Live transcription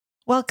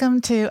Welcome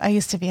to I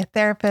Used to Be a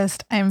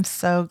Therapist. I'm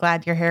so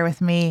glad you're here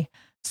with me.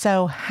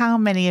 So, how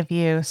many of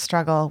you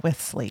struggle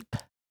with sleep?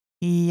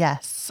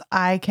 Yes,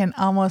 I can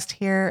almost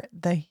hear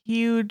the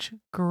huge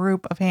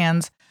group of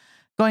hands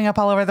going up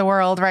all over the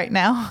world right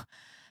now.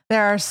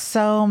 There are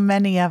so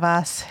many of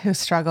us who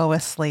struggle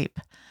with sleep,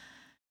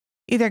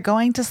 either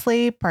going to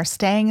sleep or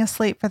staying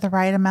asleep for the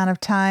right amount of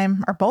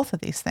time, or both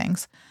of these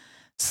things.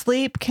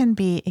 Sleep can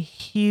be a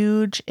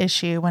huge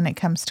issue when it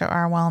comes to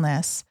our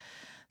wellness.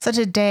 So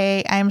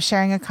today I'm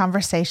sharing a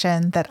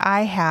conversation that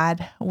I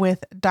had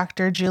with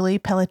Dr. Julie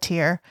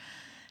Pelletier.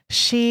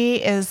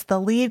 She is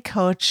the lead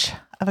coach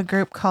of a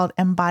group called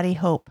Embody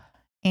Hope,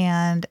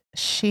 and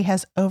she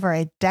has over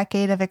a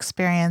decade of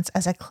experience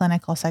as a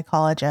clinical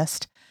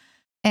psychologist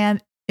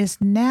and is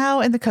now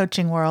in the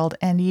coaching world,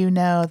 and you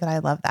know that I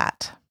love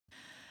that.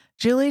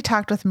 Julie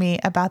talked with me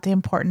about the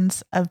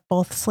importance of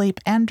both sleep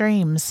and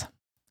dreams.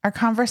 Our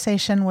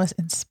conversation was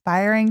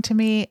inspiring to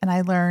me, and I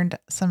learned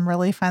some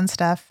really fun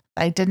stuff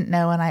I didn't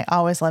know, and I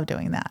always love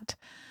doing that.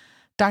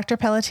 Dr.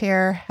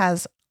 Pelletier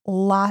has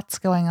lots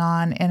going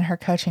on in her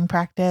coaching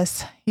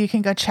practice. You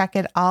can go check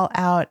it all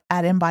out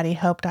at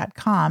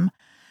embodyhope.com.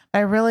 I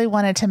really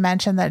wanted to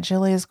mention that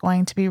Julie is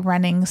going to be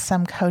running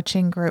some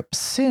coaching groups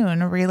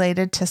soon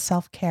related to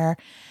self-care,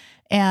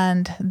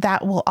 and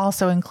that will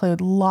also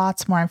include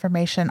lots more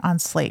information on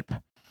sleep.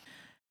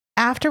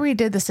 After we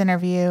did this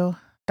interview,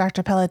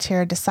 Dr.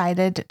 Pelletier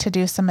decided to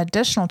do some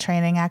additional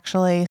training,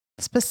 actually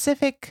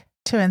specific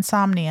to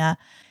insomnia,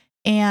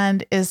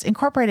 and is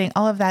incorporating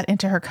all of that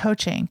into her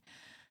coaching.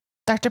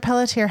 Dr.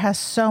 Pelletier has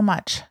so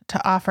much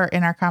to offer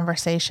in our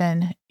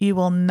conversation. You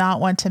will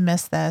not want to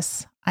miss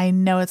this. I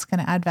know it's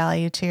going to add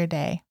value to your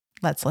day.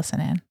 Let's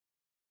listen in.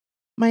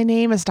 My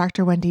name is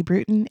Dr. Wendy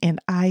Bruton, and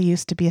I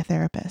used to be a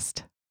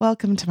therapist.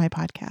 Welcome to my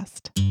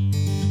podcast.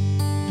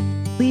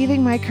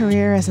 Leaving my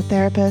career as a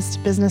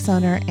therapist, business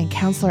owner, and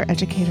counselor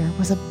educator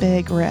was a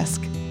big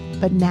risk.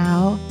 But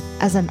now,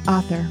 as an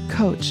author,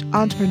 coach,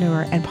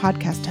 entrepreneur, and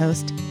podcast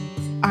host,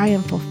 I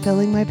am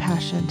fulfilling my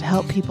passion to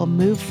help people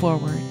move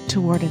forward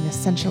toward an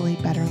essentially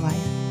better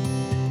life.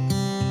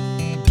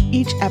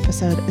 Each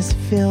episode is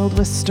filled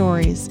with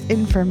stories,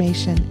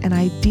 information, and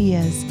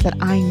ideas that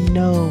I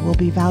know will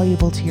be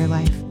valuable to your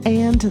life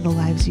and to the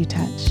lives you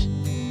touch.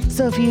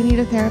 So if you need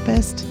a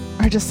therapist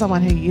or just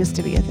someone who used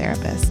to be a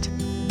therapist,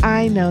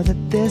 I know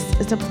that this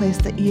is a place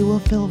that you will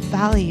feel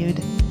valued,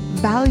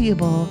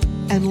 valuable,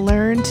 and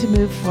learn to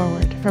move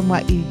forward from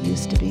what you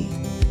used to be.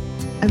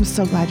 I'm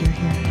so glad you're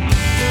here.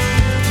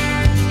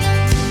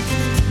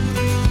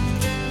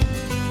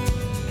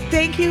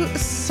 Thank you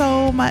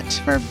so much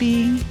for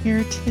being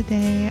here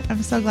today.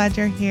 I'm so glad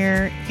you're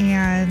here,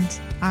 and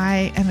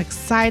I am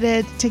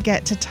excited to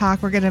get to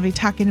talk. We're going to be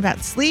talking about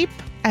sleep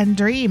and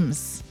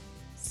dreams.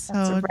 So,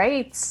 that's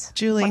right.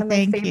 Julie, one of my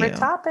thank favorite you.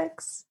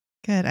 topics.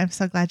 Good. I'm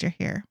so glad you're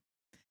here.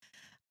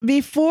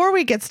 Before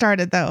we get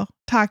started, though,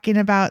 talking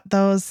about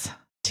those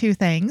two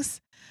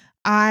things,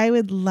 I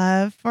would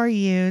love for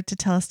you to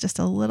tell us just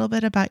a little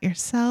bit about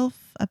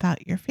yourself,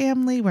 about your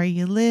family, where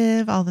you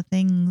live, all the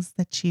things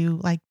that you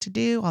like to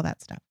do, all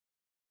that stuff.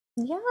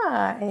 Yeah,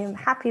 I am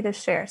happy to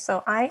share.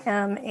 So I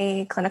am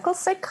a clinical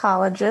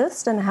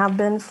psychologist and have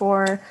been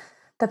for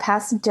the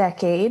past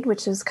decade,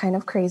 which is kind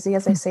of crazy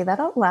as I say that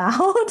out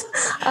loud.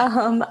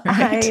 Right.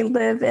 I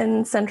live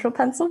in central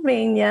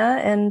Pennsylvania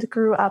and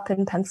grew up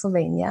in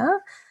Pennsylvania.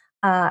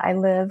 I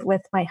live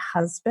with my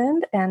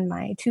husband and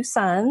my two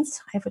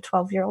sons. I have a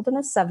 12-year-old and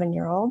a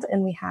 7-year-old,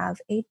 and we have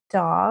a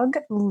dog,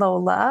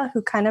 Lola,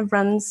 who kind of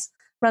runs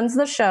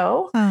the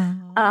show.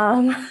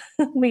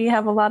 We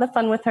have a lot of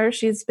fun with her.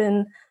 She's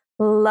been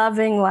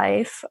loving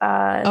life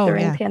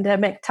during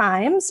pandemic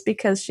times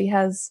because she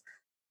has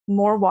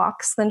more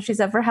walks than she's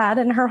ever had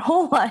in her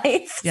whole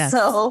life. Yes.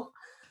 So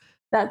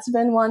that's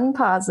been one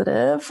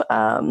positive.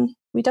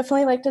 We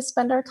definitely like to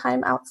spend our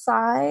time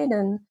outside,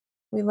 and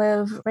we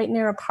live right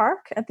near a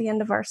park at the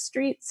end of our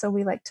street. So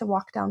we like to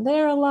walk down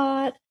there a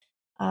lot.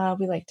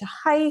 We like to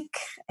hike,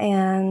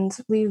 and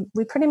we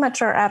pretty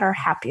much are at our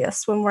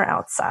happiest when we're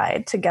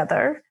outside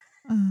together.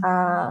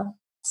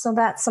 So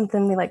that's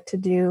something we like to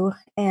do.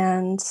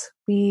 And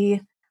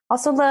we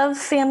also love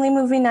family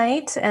movie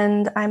night.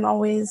 And I'm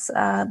always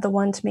the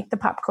one to make the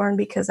popcorn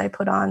because I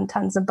put on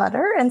tons of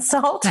butter and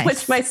salt, Nice.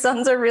 which my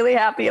sons are really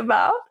happy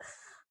about.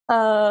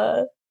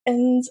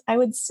 And I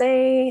would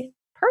say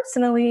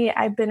personally,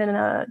 I've been in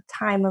a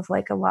time of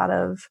like a lot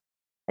of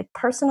like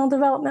personal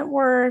development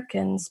work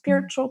and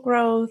spiritual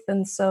growth.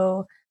 And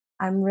so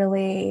I'm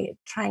really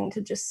trying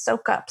to just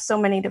soak up so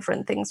many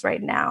different things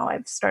right now.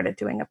 I've started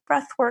doing a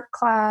breathwork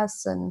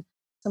class and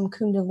some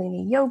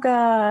Kundalini yoga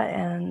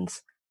and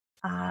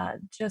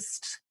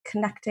just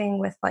connecting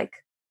with like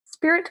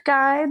spirit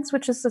guides,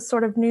 which is a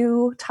sort of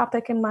new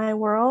topic in my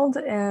world.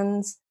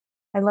 And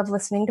I love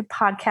listening to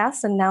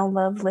podcasts and now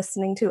love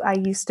listening to I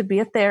Used to Be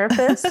a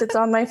Therapist. It's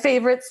on my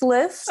favorites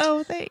list.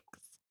 Oh, thanks.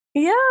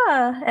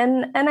 Yeah.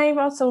 And I've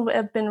also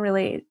been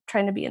really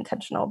trying to be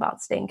intentional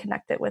about staying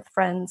connected with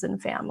friends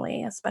and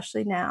family,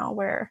 especially now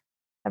where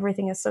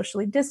everything is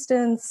socially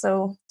distanced.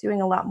 So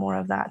doing a lot more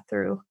of that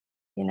through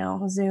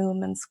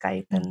Zoom and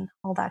Skype and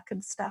all that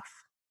good stuff.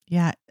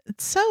 Yeah.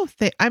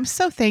 I'm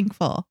so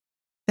thankful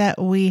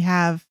that we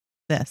have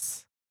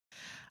this.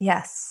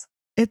 Yes.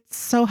 It's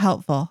so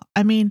helpful.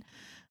 I mean,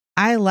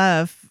 I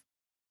love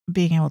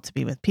being able to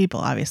be with people,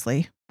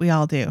 obviously. We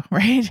all do,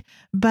 right?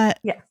 But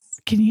Yes.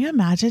 can you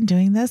imagine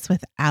doing this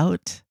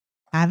without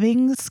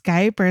having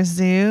Skype or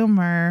Zoom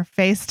or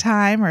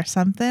FaceTime or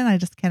something? I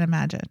just can't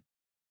imagine.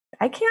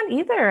 I can't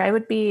either. I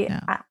would be No.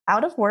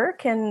 out of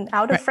work and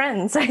out of Right.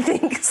 friends, I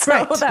think. So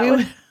Right. that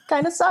would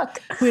kind of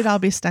suck. We'd all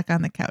be stuck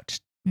on the couch,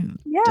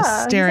 Yeah,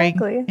 just staring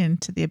exactly.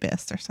 into the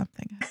abyss or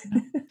something. I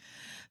don't know.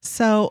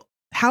 So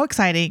how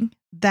exciting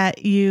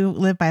that you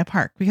live by a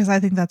park, because I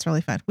think that's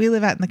really fun. We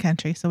live out in the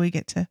country, so we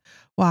get to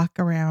walk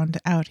around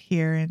out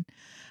here, and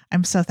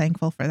I'm so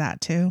thankful for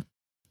that too.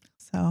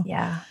 So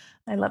Yeah,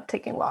 I love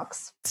taking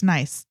walks. it's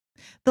nice.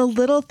 The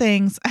little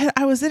things.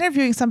 I was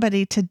interviewing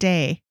somebody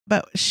today,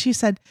 but she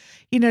said,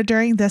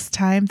 during this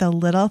time, the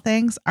little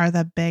things are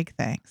the big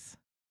things.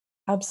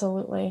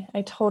 Absolutely.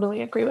 I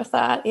totally agree with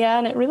that. Yeah,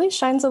 and it really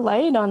shines a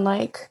light on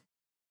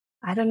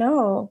I don't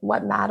know,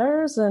 what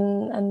matters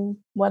and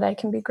what I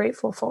can be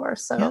grateful for.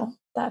 So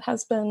that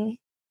has been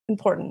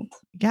important.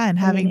 Yeah, and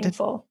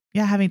meaningful.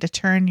 having to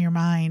turn your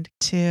mind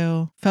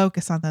to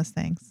focus on those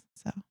things.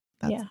 So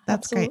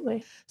that's great.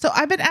 Absolutely. So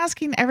I've been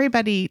asking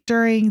everybody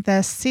during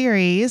this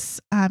series,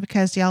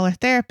 because y'all are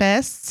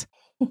therapists,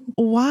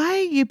 why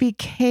you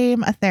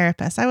became a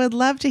therapist. I would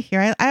love to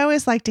hear. I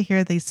always like to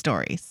hear these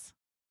stories.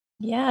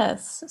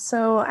 Yes.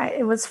 So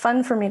it was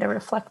fun for me to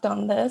reflect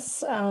on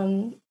this.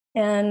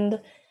 And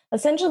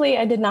essentially,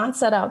 I did not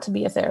set out to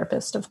be a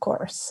therapist, of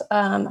course.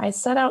 I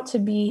set out to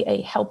be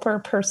a helper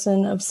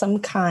person of some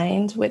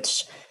kind,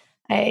 which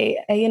I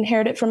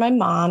inherited from my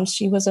mom.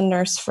 She was a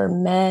nurse for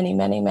many,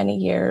 many, many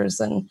years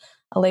and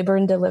a labor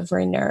and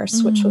delivery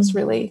nurse, which was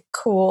really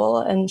cool.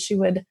 And she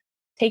would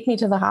take me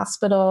to the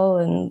hospital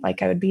and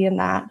I would be in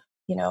that,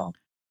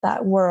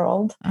 that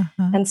world.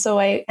 Uh-huh. And so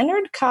I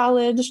entered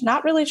college,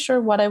 not really sure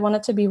what I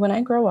wanted to be when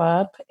I grow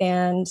up,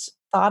 and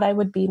thought I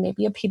would be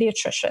maybe a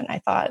pediatrician. I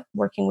thought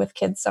working with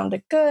kids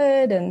sounded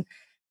good and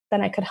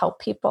then I could help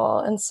people.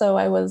 And so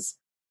I was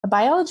a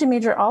biology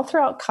major all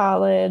throughout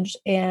college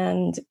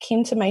and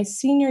came to my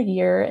senior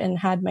year and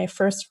had my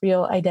first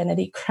real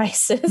identity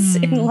crisis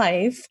in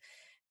life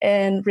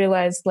and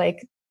realized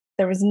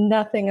there was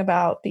nothing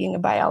about being a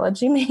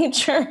biology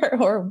major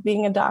or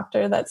being a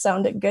doctor that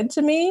sounded good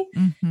to me.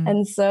 Mm-hmm.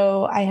 And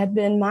so I had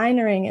been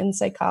minoring in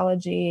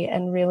psychology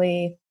and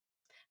really,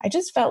 I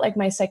just felt like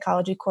my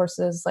psychology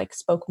courses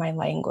spoke my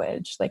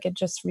language. It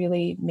just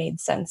really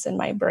made sense in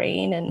my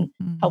brain and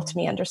helped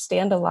me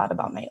understand a lot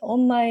about my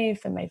own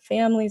life and my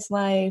family's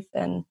life.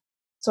 And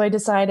so I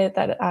decided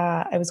that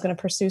I was going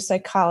to pursue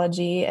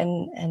psychology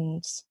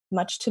and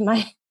much to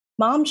my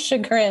mom's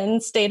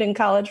chagrin, stayed in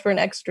college for an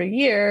extra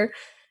year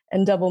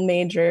and double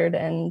majored.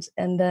 And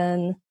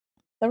then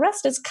the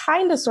rest is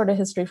kind of sort of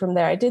history from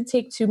there. I did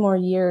take 2 more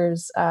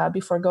years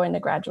before going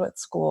to graduate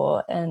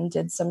school and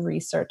did some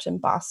research in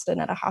Boston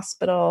at a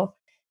hospital.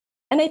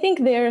 And I think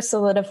there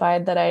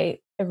solidified that I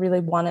really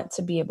wanted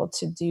to be able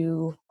to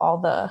do all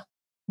the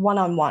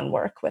one-on-one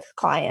work with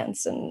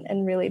clients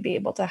and really be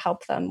able to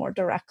help them more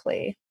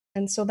directly.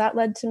 And so that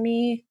led to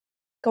me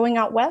going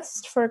out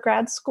west for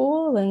grad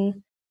school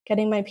and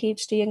getting my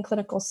PhD in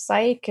clinical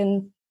psych.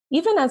 And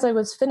even as I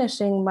was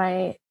finishing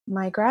my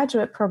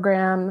graduate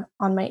program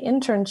on my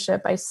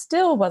internship, I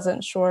still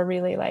wasn't sure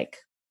really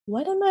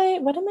what am I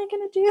going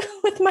to do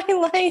with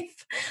my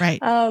life? Right.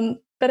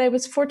 But I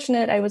was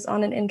fortunate. I was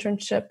on an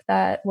internship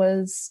that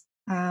was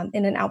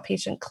in an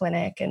outpatient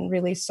clinic and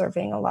really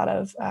serving a lot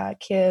of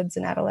kids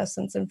and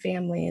adolescents and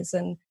families,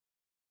 and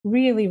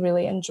really,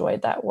 really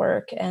enjoyed that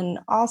work. And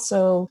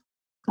also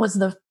was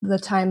the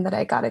time that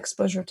I got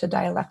exposure to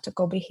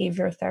dialectical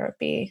behavior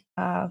therapy,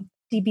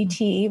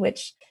 DBT,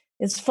 which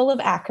is full of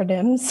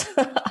acronyms,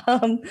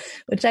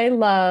 which I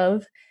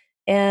love.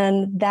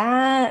 And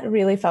that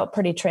really felt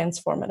pretty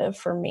transformative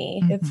for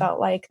me. It felt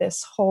like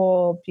this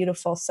whole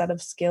beautiful set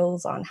of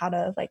skills on how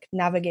to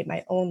navigate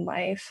my own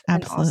life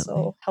and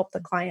also help the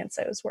clients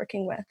I was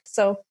working with.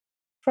 So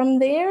from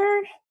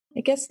there,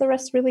 I guess the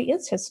rest really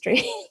is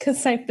history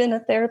because I've been a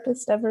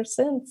therapist ever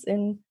since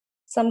in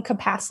some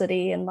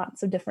capacity in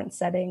lots of different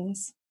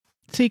settings.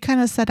 So you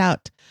kind of set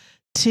out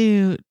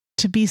to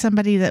be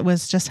somebody that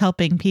was just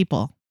helping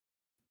people.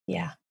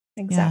 Yeah,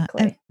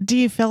 exactly. Yeah. And do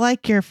you feel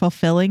like you're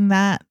fulfilling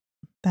that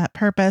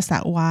purpose,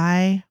 that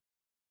why?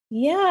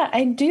 Yeah,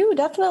 I do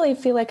definitely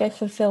feel like I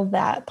fulfill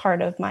that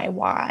part of my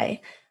why.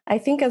 I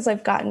think as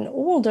I've gotten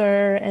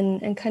older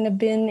and kind of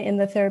been in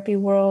the therapy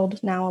world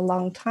now a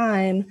long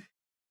time,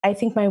 I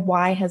think my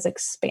why has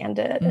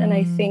expanded. And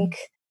I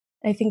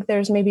think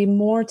there's maybe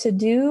more to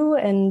do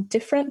and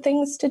different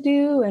things to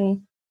do.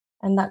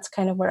 And that's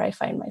kind of where I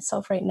find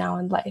myself right now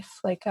in life,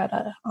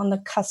 on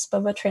the cusp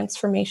of a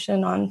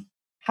transformation on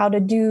how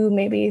to do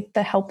maybe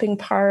the helping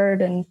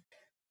part and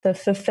the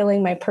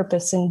fulfilling my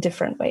purpose in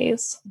different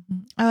ways.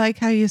 I like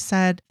how you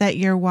said that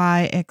your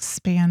why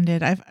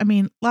expanded. I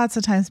mean, lots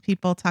of times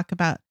people talk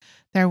about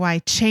their why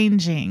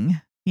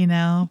changing,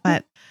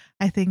 but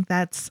I think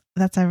that's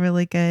a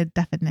really good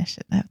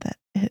definition of that.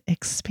 It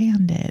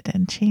expanded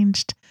and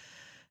changed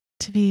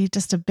to be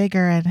just a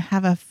bigger and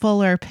have a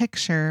fuller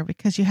picture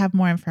because you have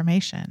more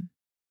information.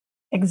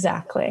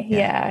 Exactly.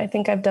 Yeah. I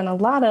think I've done a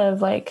lot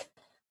of like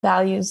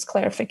values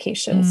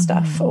clarification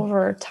stuff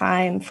over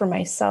time for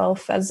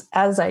myself as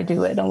I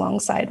do it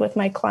alongside with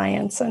my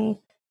clients, and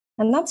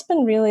that's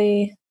been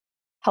really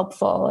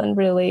helpful and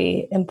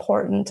really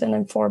important and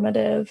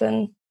informative,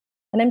 and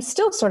I'm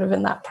still sort of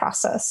in that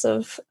process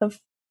of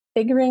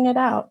figuring it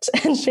out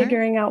and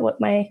figuring out what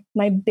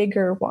my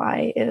bigger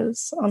why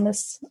is on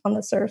this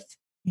earth.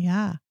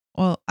 Yeah.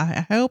 Well,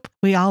 I hope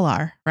we all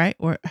are, right?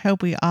 I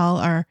hope we all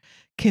are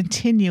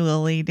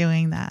continually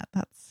doing that.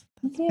 That's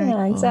yeah,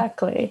 cool.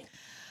 Exactly.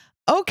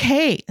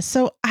 Okay,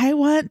 so I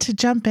want to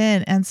jump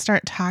in and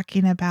start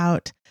talking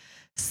about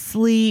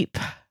sleep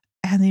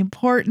and the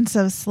importance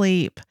of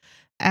sleep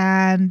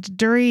and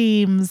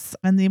dreams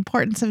and the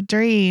importance of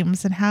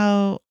dreams and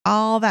how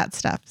all that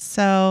stuff.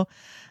 So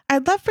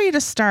I'd love for you to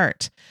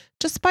start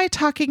just by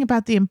talking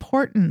about the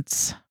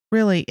importance,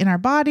 really, in our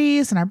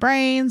bodies and our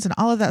brains and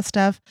all of that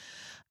stuff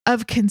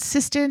of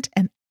consistent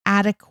and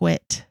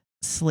adequate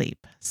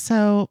sleep.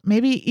 So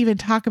maybe even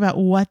talk about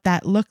what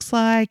that looks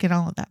like and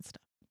all of that stuff.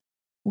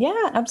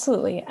 Yeah,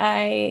 absolutely.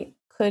 I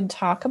could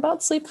talk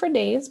about sleep for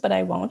days, but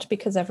I won't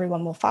because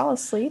everyone will fall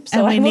asleep.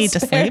 So I will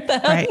spare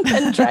them right?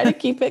 and try to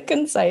keep it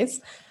concise.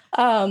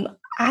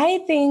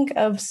 I think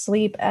of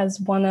sleep as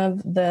one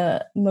of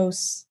the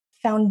most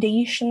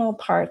foundational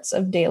parts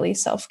of daily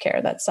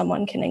self-care that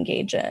someone can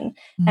engage in.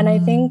 And I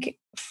think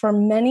for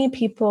many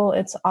people,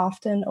 it's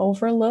often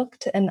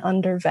overlooked and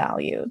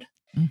undervalued.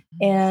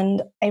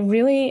 And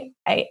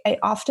I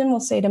often will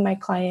say to my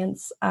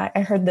clients,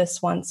 I heard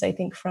this once, I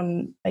think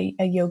from a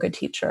yoga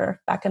teacher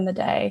back in the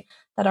day,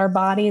 that our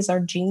bodies are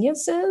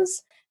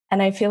geniuses.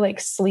 And I feel like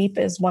sleep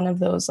is one of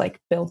those like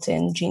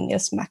built-in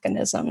genius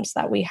mechanisms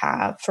that we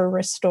have for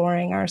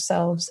restoring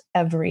ourselves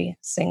every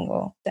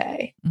single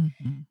day.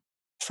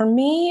 For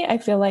me, I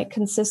feel like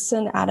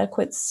consistent,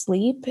 adequate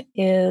sleep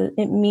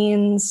it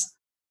means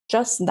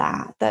just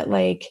that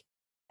like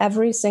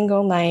every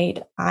single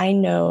night, I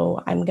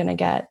know I'm going to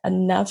get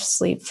enough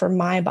sleep for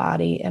my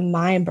body and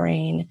my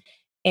brain,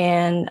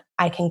 and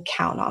I can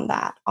count on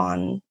that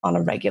on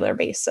a regular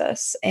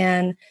basis.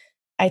 And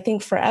I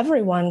think for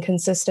everyone,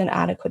 consistent,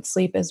 adequate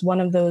sleep is one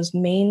of those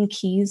main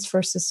keys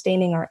for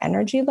sustaining our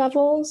energy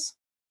levels,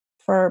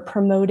 for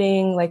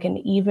promoting like an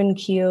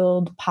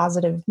even-keeled,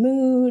 positive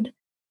mood,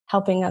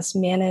 helping us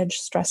manage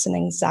stress and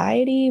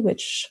anxiety,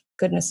 which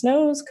goodness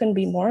knows couldn't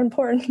be more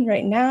important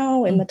right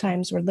now in the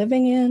times we're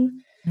living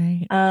in.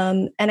 Right.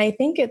 And I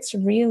think it's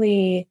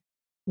really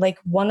like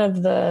one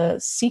of the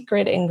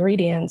secret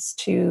ingredients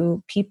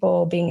to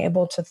people being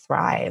able to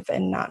thrive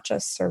and not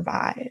just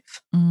survive.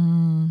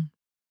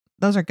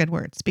 Those are good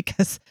words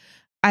because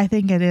I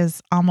think it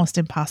is almost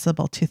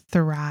impossible to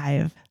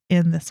thrive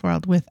in this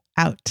world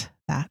without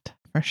that,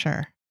 for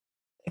sure.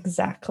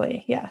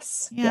 Exactly.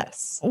 Yes. Yeah.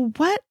 Yes.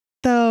 What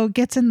though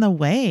gets in the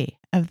way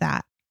of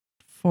that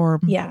for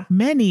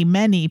many,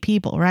 many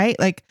people, right?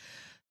 Like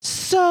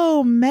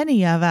so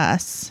many of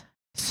us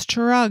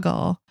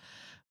struggle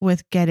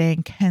with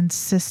getting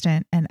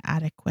consistent and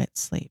adequate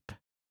sleep.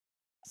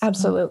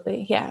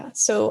 Absolutely. Yeah.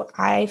 So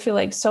I feel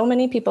like so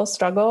many people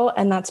struggle,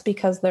 and that's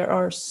because there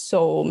are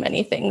so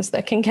many things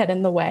that can get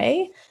in the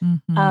way.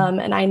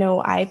 And I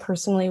know I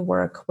personally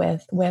work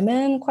with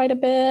women quite a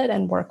bit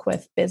and work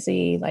with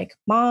busy like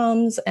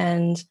moms,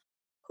 and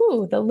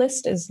the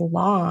list is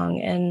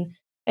long. And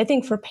I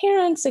think for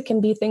parents, it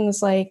can be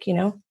things like,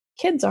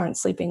 kids aren't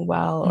sleeping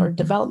well, or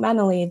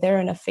developmentally, they're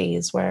in a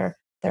phase where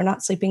they're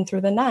not sleeping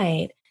through the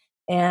night.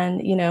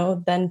 And,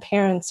 then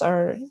parents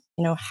are,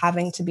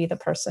 having to be the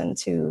person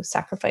to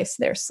sacrifice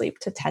their sleep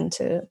to tend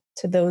to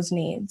those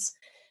needs.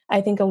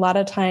 I think a lot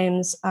of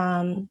times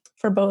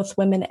for both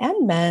women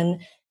and men,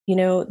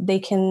 they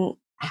can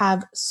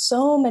have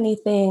so many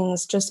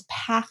things just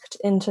packed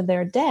into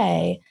their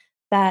day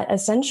that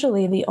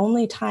essentially the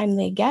only time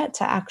they get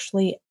to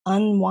actually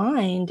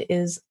unwind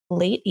is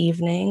late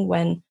evening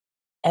when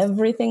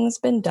everything's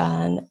been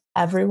done,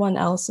 everyone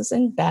else is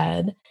in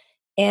bed.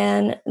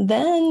 And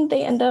then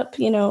they end up,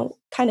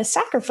 kind of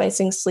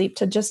sacrificing sleep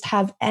to just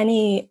have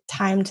any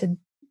time to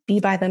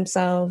be by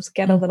themselves,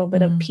 get a little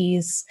bit of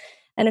peace.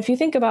 And if you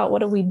think about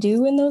what do we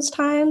do in those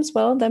times,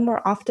 well, then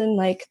we're often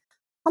like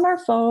on our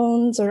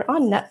phones or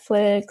on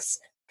Netflix,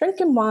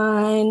 drinking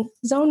wine,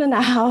 zoning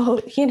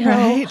out,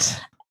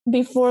 right.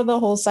 before the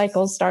whole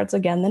cycle starts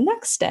again the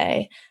next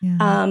day.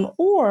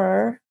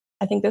 Or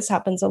I think this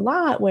happens a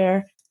lot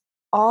where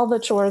all the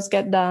chores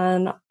get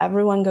done,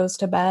 everyone goes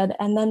to bed,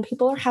 and then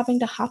people are having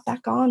to hop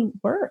back on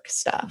work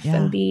stuff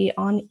and be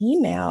on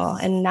email.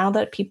 And now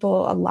that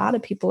a lot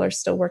of people are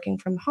still working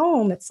from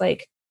home, it's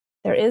like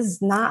there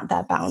is not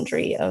that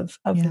boundary of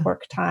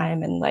work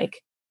time and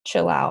like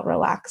chill out,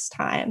 relax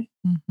time.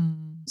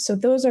 So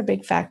those are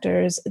big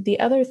factors. The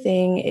other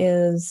thing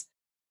is,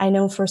 I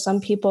know for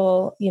some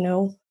people,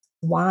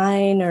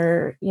 wine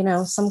or,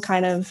 some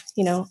kind of,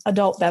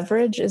 adult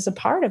beverage is a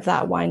part of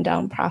that wind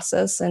down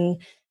process.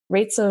 And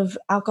rates of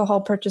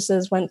alcohol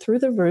purchases went through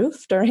the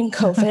roof during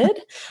COVID.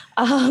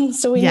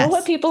 So we know what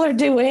Yes. people are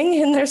doing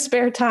in their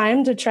spare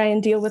time to try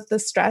and deal with the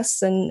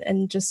stress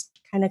and just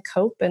kind of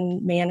cope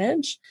and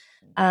manage.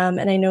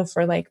 And I know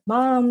for like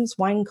moms,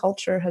 wine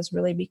culture has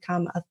really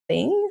become a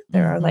thing.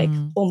 There are like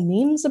Mhm. whole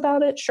memes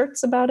about it,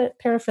 shirts about it,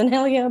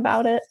 paraphernalia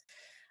about it.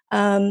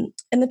 And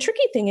the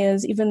tricky thing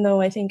is, even though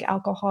I think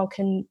alcohol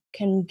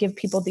can give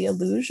people the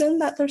illusion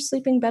that they're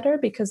sleeping better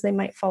because they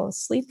might fall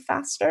asleep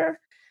faster,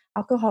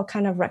 alcohol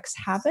kind of wreaks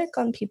havoc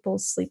on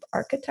people's sleep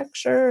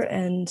architecture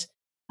and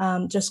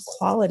just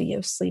quality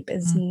of sleep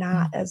is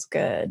not Mhm. as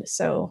good.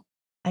 So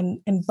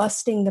I'm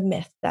busting the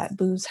myth that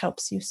booze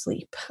helps you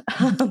sleep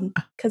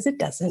because it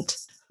doesn't.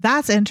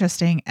 That's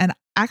interesting. And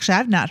actually,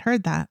 I've not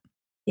heard that.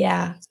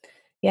 Yeah.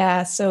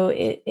 Yeah, so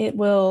it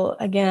will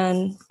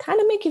again kind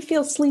of make you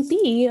feel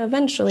sleepy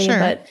eventually, Sure.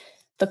 but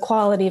the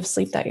quality of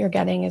sleep that you're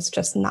getting is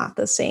just not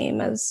the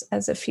same as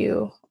if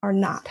you are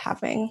not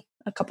having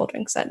a couple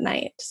drinks at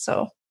night.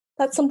 So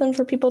that's something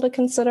for people to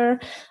consider.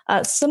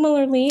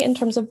 Similarly, in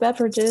terms of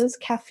beverages,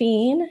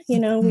 caffeine. We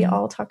Mhm.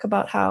 all talk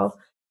about how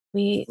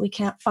we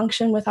can't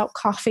function without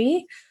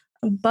coffee,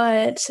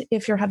 but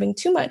if you're having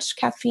too much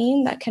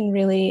caffeine, that can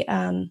really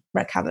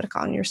wreak havoc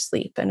on your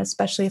sleep, and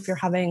especially if you're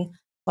having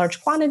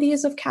large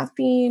quantities of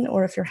caffeine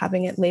or if you're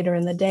having it later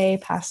in the day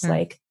past Sure.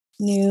 like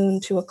noon,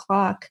 2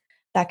 o'clock,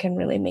 that can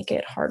really make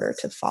it harder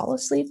to fall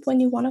asleep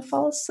when you want to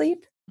fall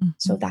asleep.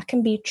 So Mhm. that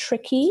can be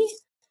tricky.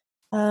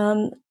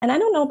 And I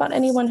don't know about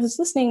anyone who's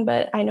listening,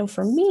 but I know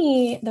for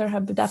me, there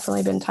have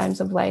definitely been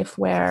times of life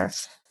where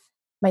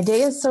my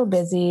day is so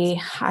busy.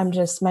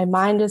 My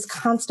mind is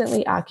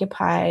constantly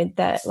occupied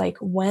that, like,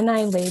 when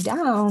I lay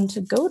down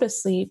to go to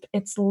sleep,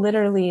 it's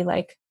literally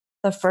like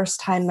the first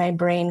time my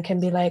brain can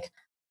be like,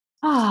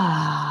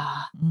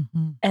 ah,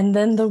 Mhm. and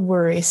then the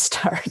worry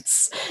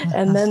starts. And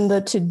Uh-huh. then the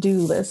to-do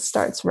list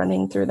starts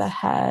running through the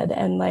head.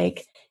 And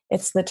like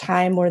it's the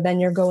time where then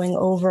you're going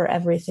over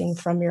everything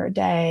from your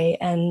day.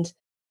 And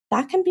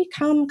that can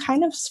become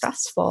kind of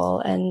stressful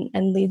and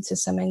lead to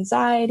some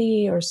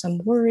anxiety or some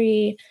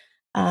worry,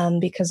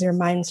 because your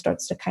mind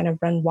starts to kind of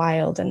run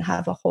wild and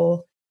have a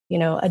whole,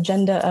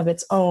 agenda of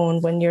its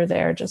own when you're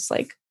there just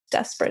like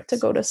desperate to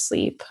go to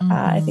sleep.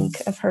 I Mhm.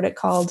 think I've heard it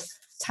called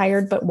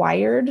tired but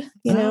wired,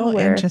 Oh,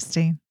 where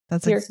interesting.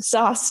 That's a you're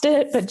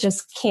exhausted, but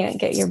just can't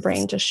get your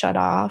brain to shut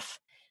off.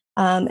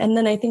 And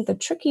then I think the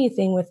tricky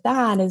thing with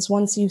that is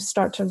once you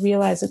start to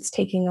realize it's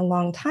taking a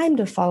long time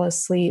to fall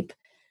asleep,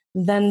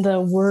 then the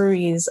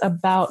worries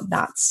about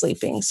not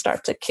sleeping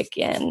start to kick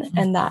in.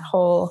 And that Mhm.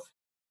 whole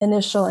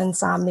initial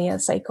insomnia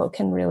cycle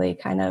can really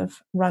kind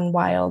of run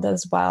wild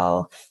as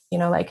well.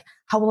 Like,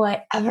 how will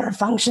I ever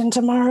function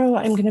tomorrow?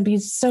 I'm going to be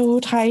so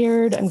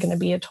tired. I'm going to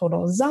be a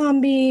total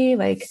zombie.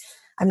 Like,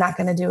 I'm not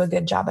going to do a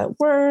good job at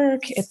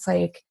work. It's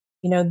like,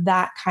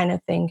 that kind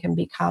of thing can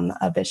become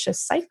a vicious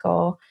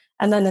cycle.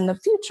 And then in the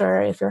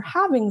future, if you're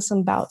having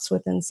some bouts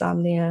with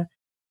insomnia,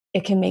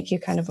 it can make you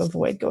kind of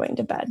avoid going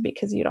to bed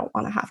because you don't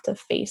want to have to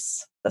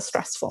face the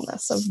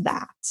stressfulness of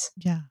that.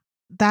 Yeah.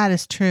 That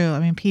is true. I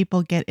mean,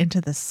 people get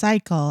into the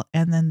cycle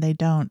and then they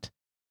don't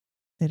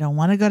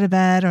want to go to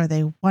bed, or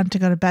they want to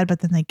go to bed, but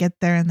then they get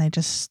there and they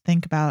just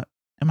think about,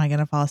 am I going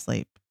to fall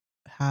asleep?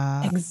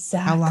 How long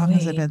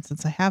has it Exactly. been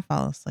since I have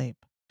fallen asleep?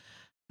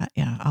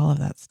 Yeah, all of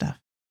that stuff.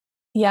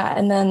 Yeah,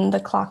 and then the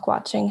clock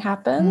watching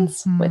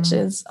happens, which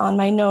Mhm. is on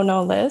my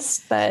no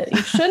list, that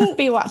you shouldn't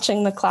be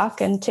watching the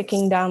clock and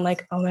ticking down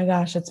like, oh my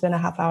gosh, it's been a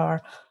half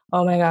hour.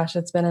 Oh my gosh,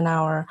 it's been an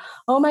hour.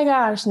 Oh my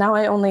gosh, now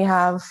I only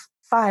have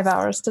 5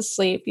 hours to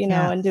sleep,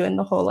 Yeah. and doing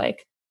the whole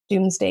like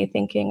doomsday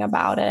thinking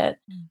about it.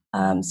 So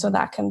Mhm.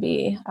 that can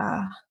be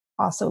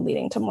also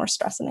leading to more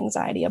stress and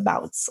anxiety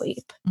about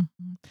sleep.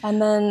 Mhm.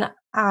 And then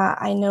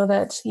I know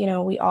that,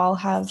 we all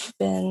have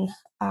been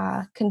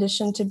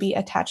conditioned to be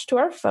attached to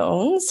our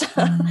phones.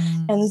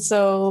 And Mm.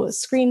 so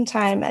screen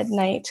time at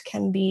night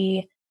can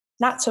be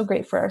not so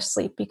great for our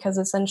sleep because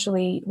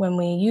essentially when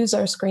we use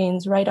our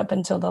screens right up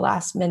until the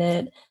last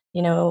minute,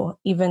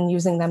 even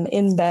using them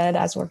in bed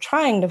as we're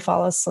trying to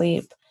fall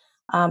asleep,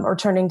 or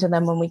turning to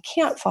them when we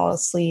can't fall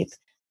asleep,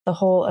 the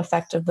whole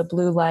effect of the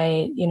blue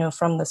light,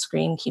 from the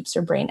screen keeps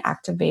your brain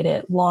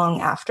activated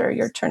long after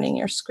you're turning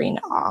your screen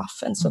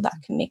off. And so that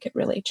Mhm. can make it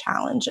really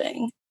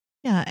challenging.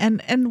 Yeah,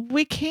 and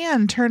we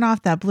can turn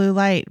off that blue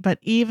light, but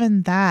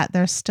even that,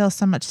 there's still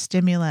so much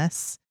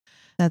stimulus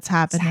that's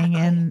happening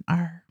Exactly. in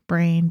our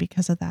brain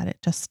because of that.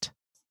 It's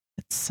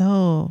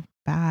so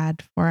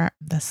bad for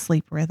the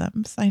sleep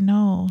rhythms. I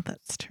know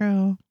that's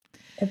true.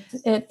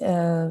 It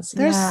is.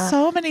 There's Yeah.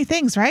 so many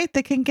things, right,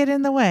 that can get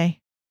in the way.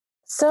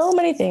 So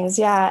many things,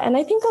 yeah. And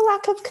I think a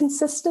lack of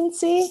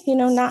consistency,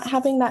 not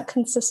having that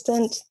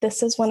consistent,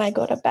 this is when I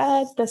go to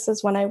bed, this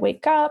is when I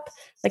wake up.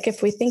 Like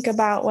if we think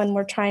about when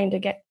we're trying to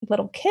get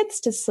little kids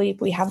to sleep,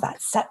 we have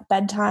that set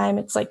bedtime.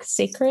 It's like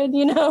sacred,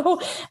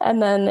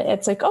 and then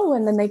it's like, oh,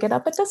 and then they get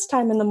up at this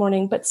time in the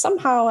morning. But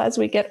somehow as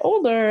we get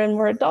older and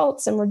we're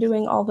adults and we're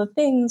doing all the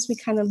things, we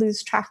kind of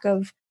lose track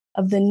of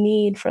the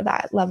need for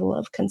that level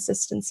of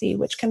consistency,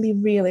 which can be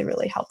really,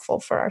 really helpful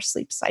for our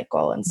sleep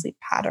cycle and sleep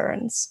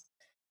patterns.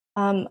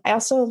 I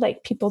also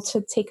like people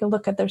to take a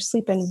look at their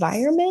sleep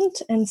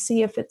environment and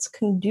see if it's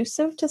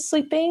conducive to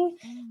sleeping,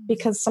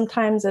 because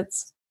sometimes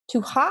it's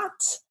too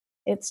hot,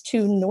 it's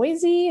too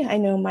noisy. I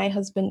know my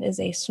husband is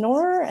a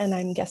snorer, and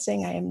I'm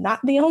guessing I am not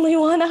the only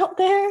one out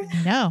there.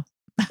 No.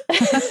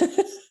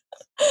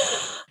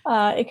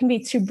 It can be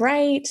too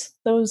bright.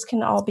 Those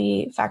can all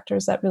be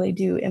factors that really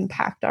do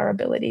impact our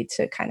ability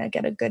to kind of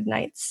get a good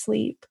night's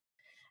sleep.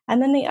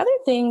 And then the other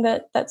thing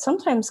that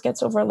sometimes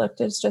gets overlooked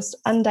is just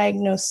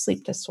undiagnosed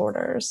sleep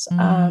disorders.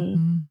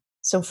 Mm-hmm.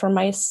 So for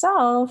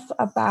myself,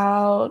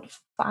 about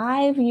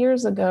 5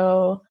 years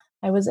ago,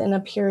 I was in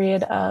a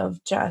period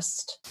of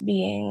just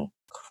being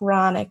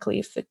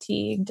chronically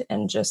fatigued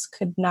and just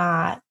could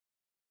not,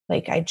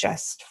 like, I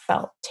just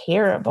felt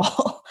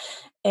terrible.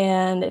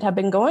 And it had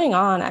been going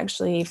on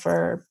actually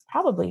for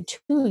probably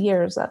 2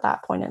 years at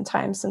that point in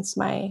time, since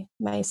my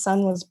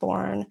son was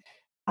born.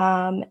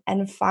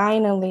 And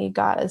finally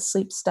got a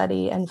sleep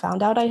study and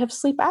found out I have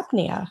sleep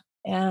apnea,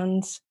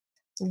 and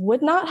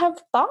would not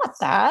have thought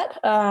that.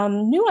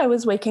 Knew I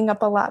was waking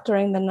up a lot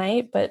during the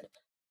night, but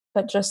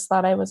just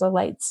thought I was a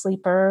light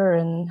sleeper.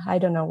 And I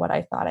don't know what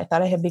I thought. I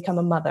thought I had become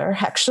a mother.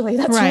 Actually,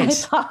 that's what I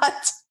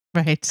thought.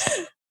 Right.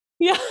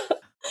 Yeah.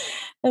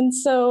 And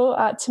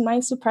so, to my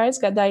surprise,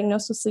 got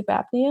diagnosed with sleep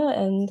apnea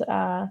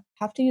and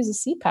have to use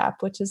a CPAP,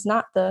 which is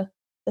not the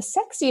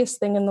sexiest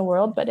thing in the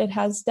world, but it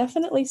has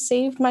definitely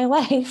saved my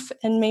life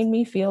and made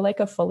me feel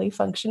like a fully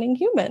functioning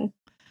human.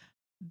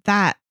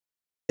 That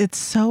it's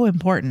so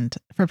important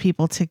for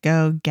people to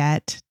go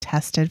get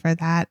tested for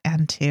that,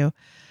 and to,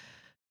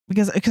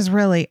 because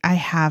really I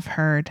have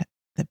heard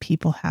that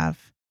people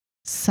have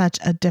such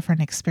a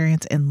different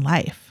experience in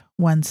life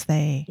once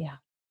they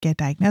get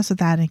diagnosed with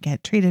that and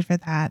get treated for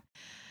that.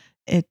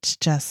 It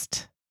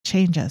just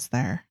changes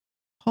their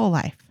whole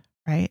life,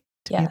 right?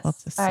 To be able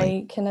to sleep.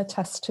 I can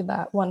attest to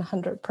that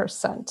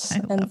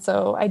 100%. And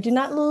so I do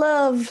not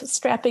love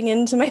strapping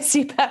into my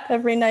CPAP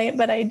every night,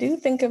 but I do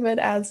think of it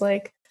as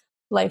like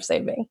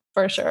life-saving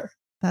for sure.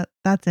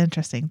 That's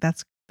interesting.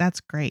 That's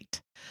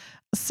great.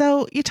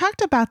 So you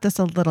talked about this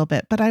a little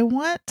bit, but I'd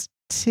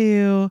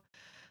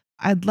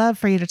love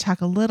for you to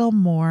talk a little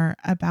more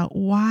about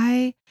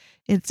why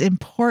it's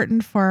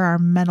important for our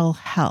mental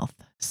health.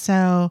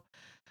 So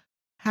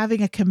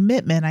having a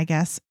commitment, I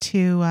guess,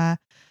 to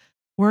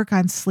work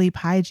on sleep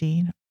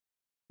hygiene.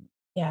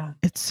 Yeah.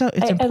 It's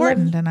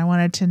important. And I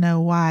wanted to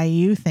know why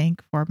you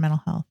think for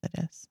mental health it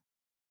is.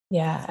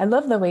 Yeah. I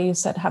love the way you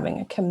said having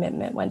a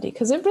commitment, Wendy,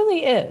 because it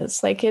really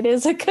is. Like, it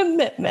is a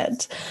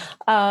commitment.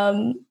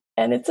 And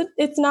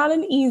it's not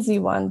an easy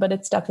one, but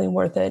it's definitely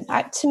worth it.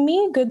 To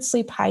me, good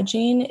sleep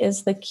hygiene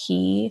is the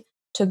key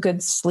to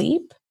good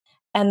sleep.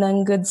 And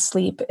then good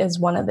sleep is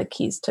one of the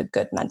keys to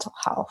good mental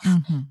health.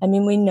 Mm-hmm. I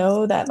mean, we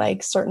know that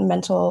like certain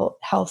mental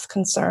health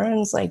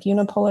concerns like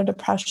unipolar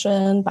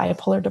depression,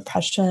 bipolar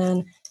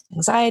depression,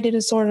 anxiety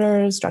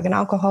disorders, drug and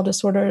alcohol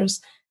disorders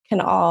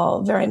can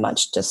all very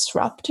much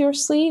disrupt your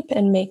sleep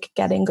and make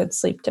getting good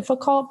sleep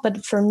difficult.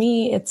 But for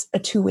me, it's a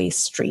two-way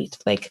street.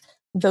 Like,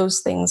 those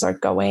things are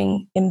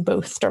going in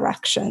both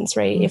directions,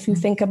 right? Mm-hmm. If you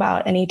think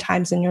about any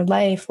times in your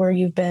life where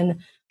you've been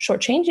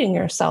shortchanging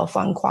yourself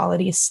on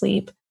quality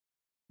sleep,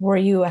 were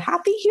you a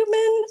happy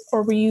human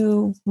or were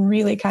you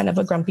really kind of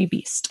a grumpy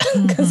beast?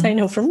 Because mm-hmm. I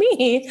know for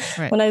me,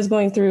 when I was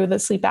going through the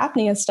sleep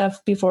apnea stuff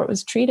before it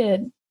was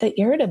treated, the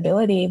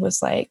irritability was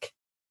like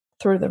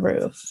through the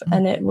roof. Mm-hmm.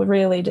 And it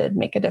really did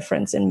make a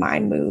difference in my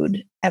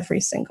mood every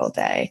single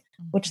day,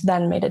 which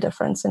then made a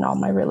difference in all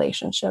my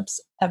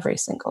relationships every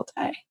single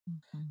day.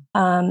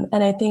 Mm-hmm.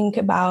 And I think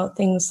about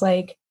things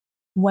like,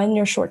 when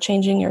you're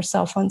shortchanging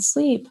yourself on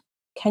sleep,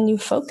 can you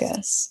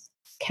focus?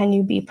 Can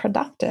you be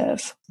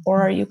productive?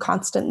 Or are you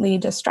constantly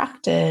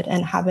distracted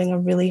and having a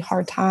really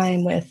hard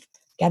time with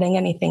getting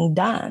anything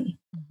done?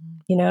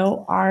 Mm-hmm. You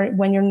know,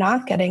 when you're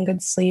not getting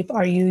good sleep,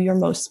 are you your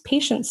most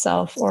patient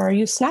self, or are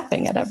you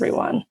snapping at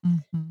everyone?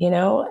 Mm-hmm. You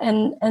know,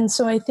 and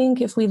so I think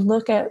if we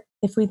look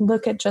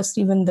at just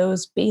even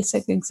those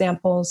basic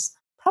examples,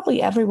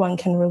 probably everyone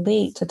can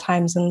relate to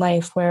times in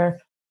life where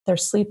their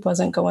sleep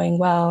wasn't going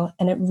well,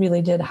 and it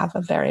really did have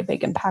a very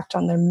big impact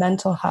on their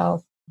mental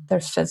health, their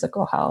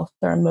physical health,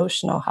 their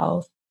emotional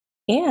health,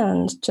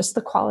 and just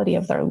the quality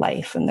of their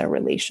life and their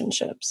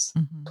relationships.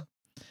 Mm-hmm.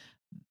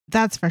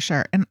 That's for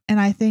sure. And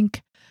I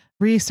think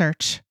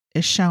research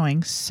is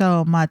showing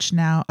so much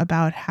now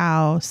about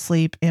how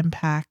sleep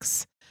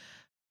impacts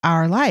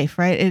our life,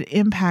 right? It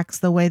impacts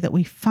the way that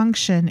we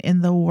function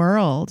in the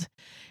world.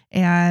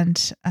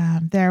 And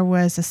there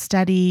was a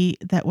study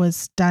that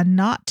was done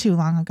not too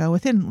long ago,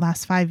 within the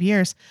last 5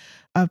 years,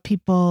 of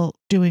people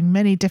doing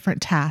many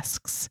different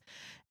tasks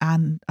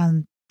on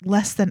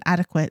less than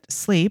adequate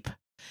sleep.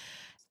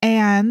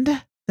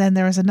 And then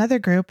there was another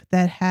group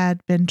that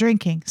had been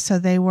drinking. So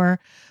they were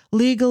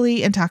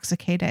legally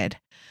intoxicated.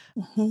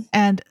 Mm-hmm.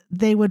 And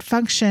they would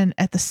function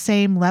at the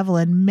same level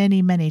in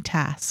many, many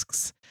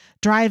tasks,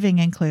 driving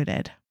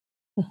included.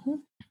 Mm-hmm.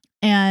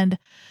 And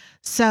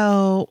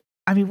So,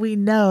 I mean, we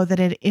know that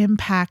it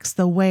impacts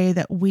the way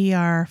that we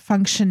are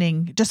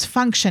functioning, just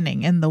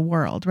functioning in the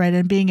world, right?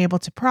 And being able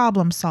to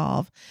problem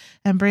solve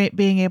and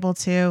being able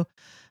to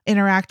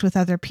interact with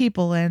other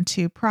people and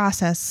to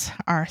process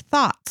our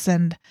thoughts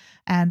and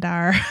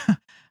our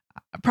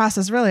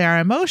process really our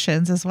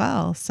emotions as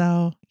well.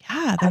 So,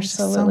 yeah, there's just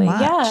so Absolutely. Yeah.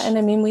 much. And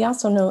I mean, we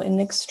also know in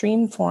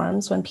extreme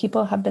forms, when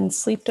people have been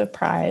sleep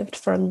deprived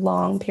for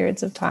long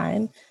periods of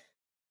time,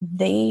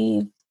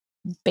 they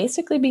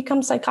basically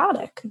become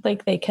psychotic.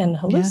 Like they can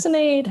Yes.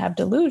 hallucinate, have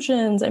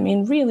delusions. I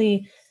mean,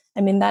 really,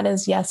 I mean, that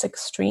is, yes,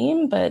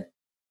 extreme, but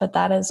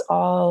that is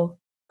all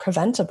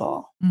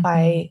preventable Mhm.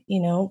 by,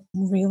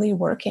 really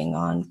working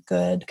on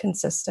good,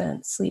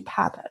 consistent sleep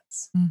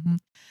habits. Mhm.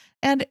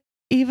 And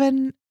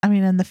even, I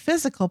mean, in the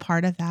physical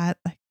part of that,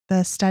 like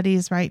the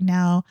studies right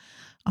now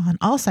on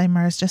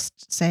Alzheimer's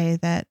just say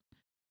that,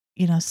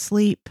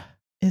 sleep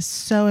is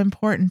so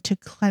important to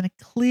kind of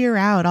clear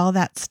out all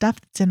that stuff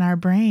that's in our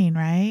brain,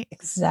 right?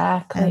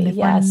 Exactly. And if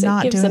we're Yes. It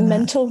not gives a doing that,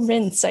 mental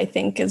rinse, I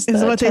think is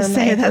is the what they term I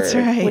say. That's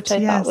heard, which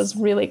right. I thought was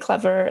Yes. really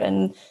clever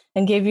and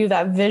gave you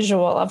that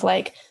visual of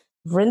like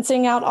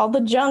rinsing out all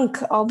the junk,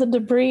 all the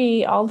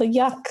debris, all the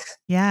yuck.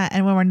 Yeah.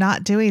 And when we're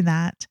not doing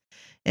that,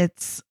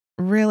 it's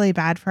really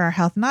bad for our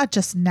health, not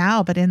just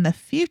now, but in the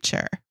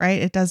future,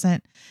 right? It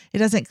doesn't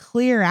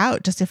clear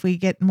out just if we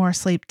get more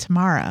sleep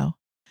tomorrow,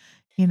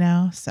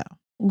 so.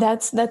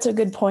 That's a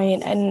good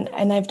point. And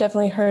I've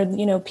definitely heard,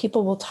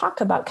 people will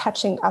talk about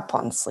catching up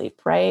on sleep,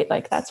 right?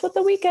 Like that's what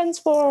the weekend's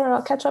for.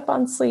 I'll catch up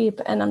on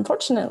sleep. And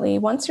unfortunately,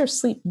 once your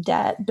sleep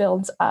debt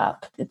builds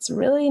up, it's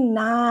really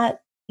not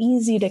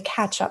easy to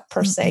catch up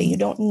per se. You Mm-mm.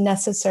 don't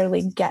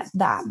necessarily get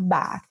that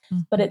back,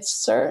 but Mhm. it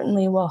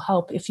certainly will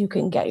help if you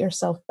can get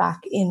yourself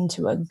back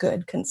into a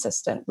good,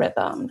 consistent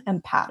rhythm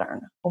and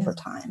pattern Yeah. over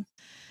time.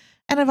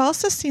 And I've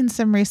also seen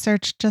some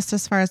research just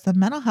as far as the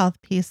mental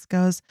health piece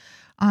goes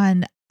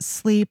on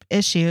sleep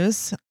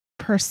issues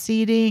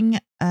preceding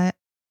a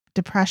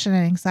depression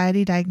and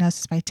anxiety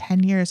diagnosis by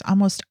 10 years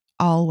almost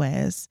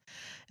always.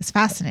 It's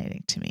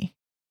fascinating to me.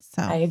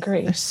 I So they're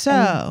agree. And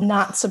so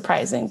not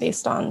surprising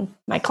based on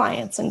my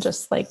clients and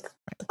just like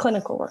the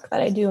clinical work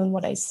that I do and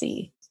what I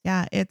see.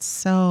 yeah, it's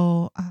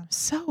so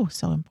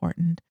so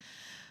important.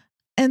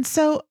 And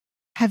so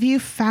have you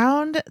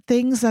found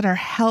things that are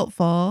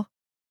helpful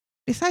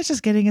besides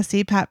just getting a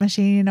CPAP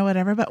machine,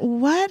 whatever, but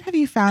what have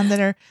you found that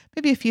are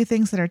maybe a few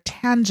things that are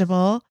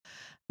tangible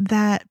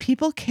that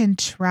people can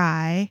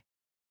try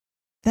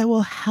that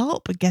will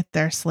help get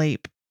their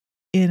sleep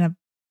in a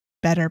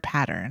better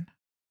pattern?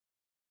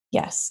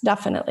 Yes,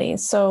 definitely.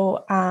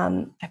 So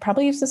I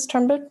probably used this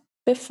term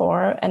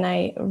before, and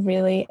I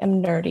really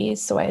am nerdy.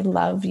 So I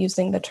love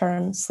using the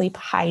term sleep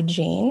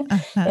hygiene. It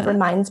Uh-huh.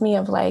 reminds me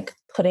of like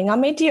putting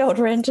on my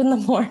deodorant in the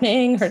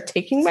morning or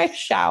taking my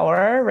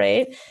shower,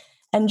 right?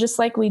 And just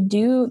like we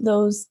do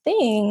those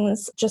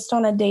things just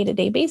on a day to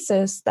day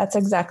basis, that's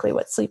exactly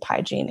what sleep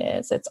hygiene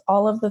is. It's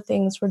all of the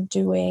things we're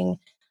doing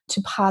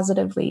to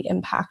positively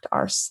impact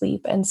our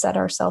sleep and set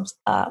ourselves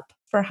up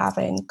for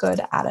having good,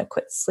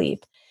 adequate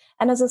sleep.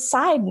 And as a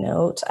side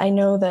note, I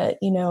know that,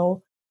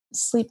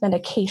 sleep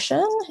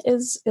medication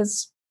is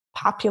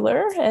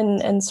popular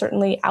and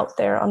certainly out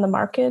there on the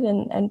market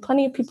and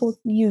plenty of people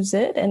use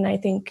it. And I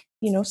think,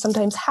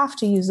 sometimes have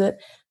to use it.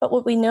 But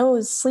what we know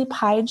is sleep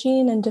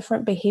hygiene and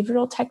different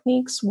behavioral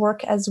techniques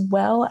work as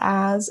well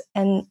as,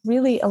 and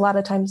really a lot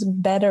of times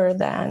better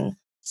than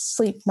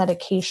sleep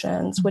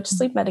medications, which Mhm.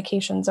 sleep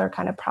medications are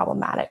kind of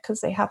problematic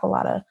because they have a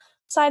lot of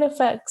side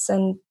effects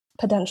and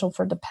potential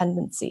for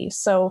dependency.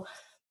 So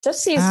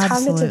just these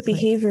cognitive Absolutely.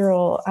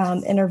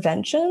 behavioral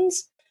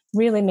interventions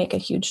really make a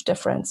huge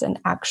difference and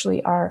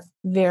actually are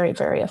very,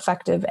 very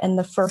effective and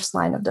the first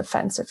line of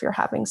defense if you're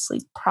having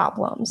sleep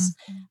problems.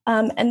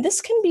 Mhm. And this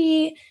can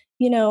be,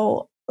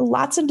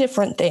 lots of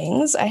different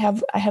things. I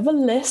have a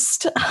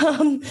list,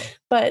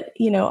 but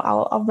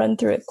I'll run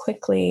through it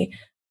quickly.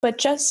 But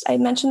just I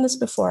mentioned this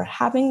before,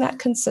 having that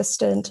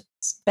consistent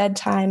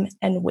bedtime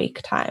and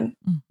wake time,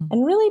 Mhm.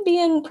 and really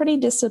being pretty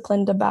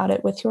disciplined about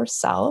it with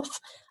yourself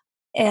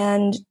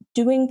and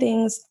doing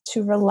things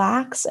to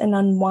relax and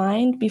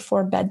unwind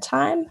before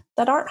bedtime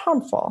that aren't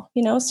harmful,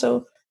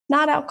 so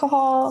not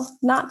alcohol,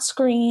 not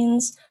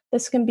screens.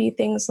 This can be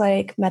things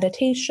like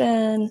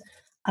meditation,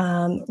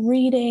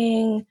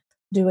 reading,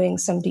 doing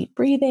some deep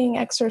breathing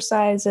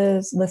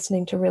exercises,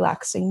 listening to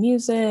relaxing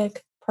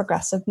music,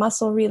 progressive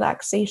muscle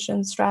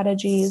relaxation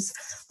strategies,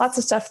 lots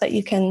of stuff that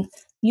you can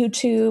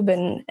YouTube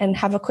and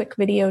have a quick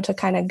video to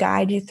kind of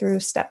guide you through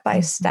step by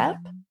step.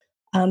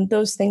 Mhm.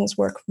 Those things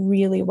work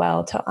really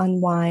well to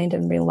unwind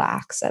and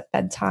relax at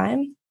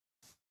bedtime.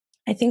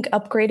 I think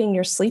upgrading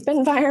your sleep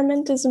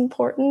environment is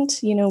important,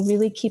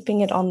 really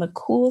keeping it on the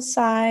cool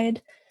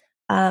side.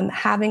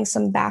 Having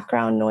some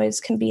background noise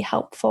can be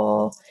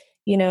helpful.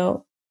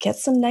 Get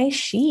some nice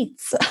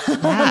sheets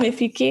Yeah.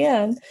 if you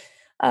can.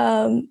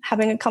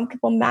 having a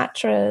comfortable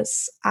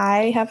mattress.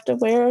 I have to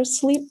wear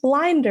sleep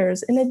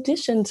blinders in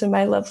addition to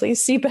my lovely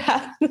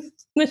CPAP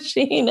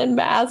machine and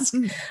mask.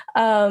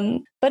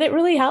 But it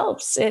really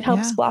helps. It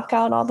helps Yeah. block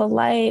out all the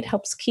light,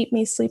 helps keep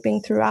me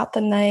sleeping throughout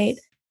the night.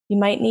 You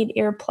might need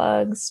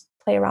earplugs,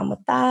 play around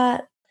with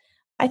that.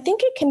 I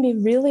think it can be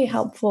really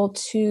helpful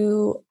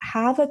to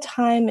have a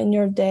time in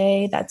your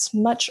day that's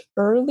much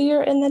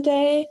earlier in the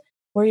day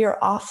where you're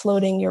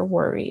offloading your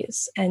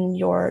worries and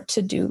your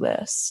to-do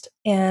list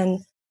and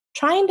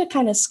trying to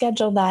kind of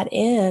schedule that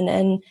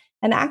in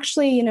and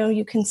actually,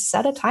 you can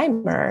set a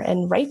timer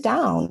and write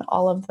down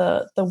all of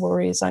the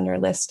worries on your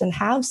list and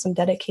have some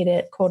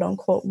dedicated quote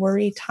unquote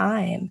worry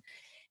time.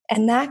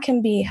 And that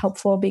can be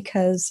helpful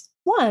because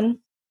one,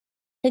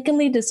 it can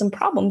lead to some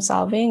problem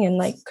solving and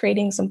like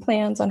creating some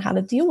plans on how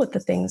to deal with the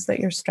things that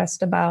you're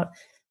stressed about.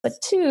 But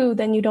two,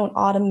 then you don't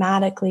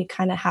automatically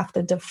kind of have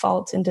to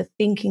default into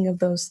thinking of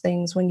those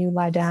things when you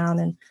lie down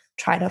and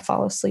try to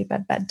fall asleep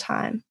at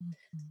bedtime.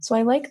 So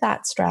I like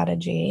that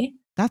strategy.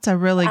 That's a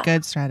really Uh,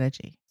 good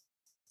strategy.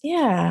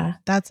 yeah.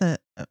 That's a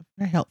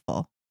very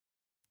helpful.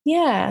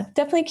 Yeah.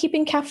 Definitely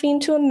keeping caffeine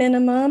to a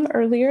minimum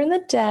earlier in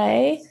the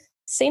day.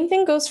 Same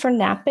thing goes for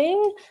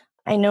napping.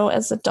 I know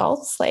as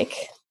adults,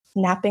 like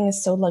napping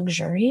is so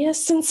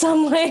luxurious in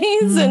some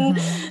ways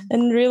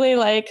and really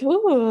like,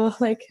 ooh,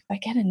 like if I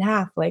get a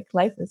nap, like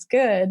life is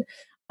good.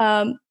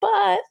 But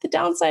the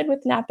downside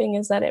with napping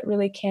is that it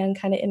really can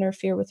kind of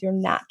interfere with your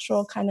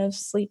natural kind of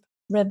sleep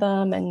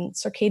rhythm and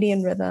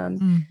circadian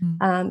rhythm.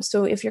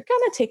 So if you're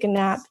going to take a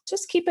nap,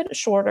 just keep it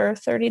shorter,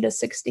 30 to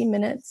 60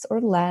 minutes or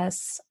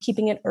less.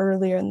 Keeping it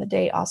earlier in the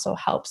day also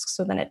helps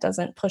so then it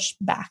doesn't push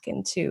back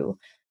into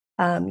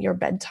your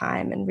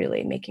bedtime and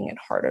really making it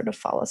harder to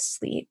fall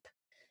asleep.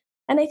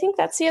 And I think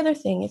that's the other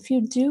thing. If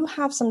you do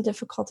have some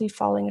difficulty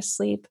falling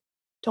asleep,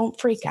 don't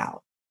freak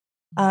out,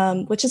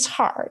 which is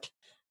hard.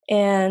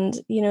 And,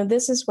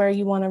 this is where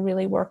you want to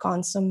really work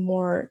on some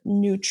more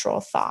neutral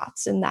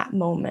thoughts in that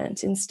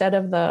moment instead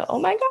of the, oh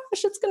my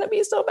gosh, it's going to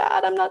be so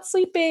bad. I'm not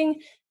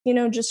sleeping.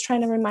 Just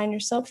trying to remind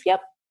yourself,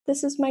 yep,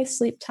 this is my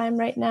sleep time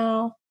right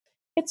now.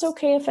 It's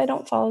okay if I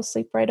don't fall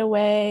asleep right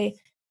away.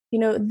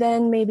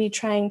 Then maybe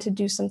trying to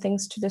do some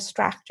things to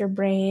distract your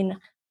brain.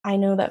 I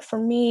know that for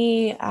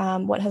me,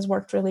 what has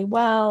worked really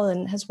well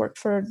and has worked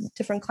for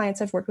different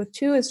clients I've worked with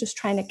too is just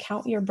trying to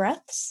count your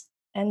breaths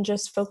and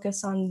just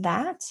focus on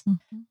that.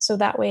 So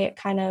that way it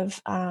kind of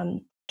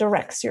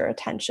directs your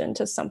attention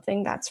to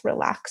something that's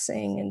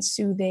relaxing and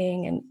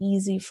soothing and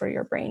easy for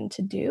your brain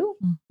to do.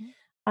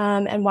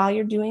 And while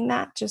you're doing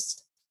that,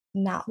 just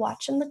not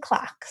watching the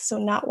clock. So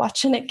not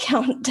watching it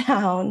count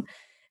down.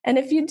 And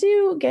if you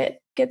do get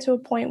to a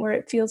point where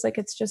it feels like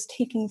it's just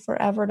taking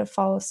forever to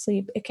fall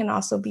asleep, it can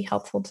also be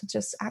helpful to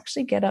just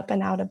actually get up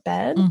and out of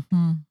bed,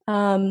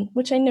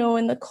 which I know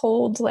in the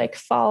cold, like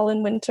fall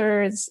and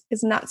winter is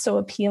not so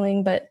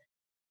appealing, but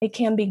it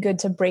can be good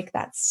to break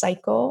that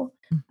cycle,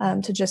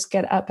 to just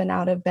get up and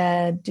out of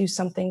bed, do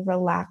something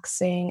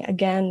relaxing,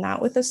 again,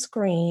 not with a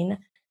screen,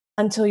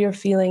 until you're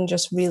feeling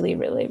just really,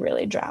 really,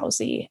 really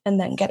drowsy, and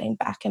then getting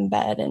back in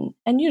bed.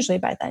 And usually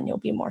by then you'll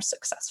be more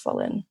successful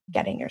in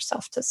getting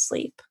yourself to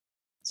sleep.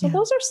 So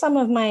those are some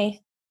of my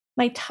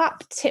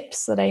top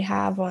tips that I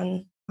have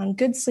on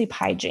good sleep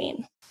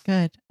hygiene.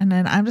 Good. And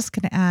then I'm just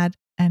going to add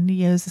and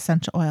use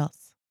essential oils.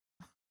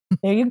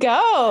 There you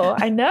go.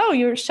 I know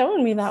you were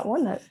showing me that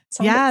one. That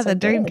sounded so the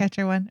good.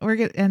 Dreamcatcher one. We're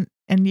good,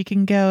 and you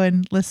can go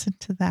and listen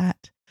to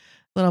that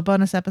little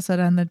bonus episode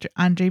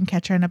on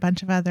Dreamcatcher and a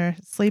bunch of other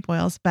sleep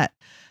oils. But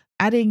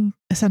adding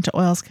essential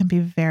oils can be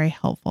very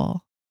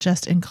helpful,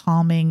 just in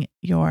calming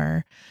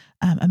your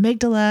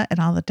amygdala and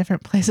all the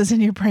different places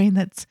in your brain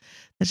that's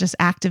just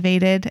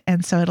activated,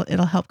 and so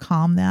it'll help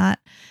calm that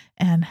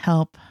and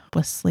help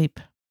with sleep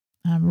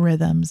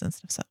rhythms and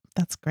stuff. So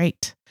that's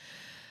great.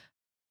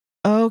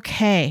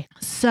 Okay,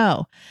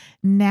 so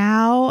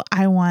now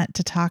I want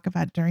to talk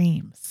about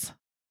dreams.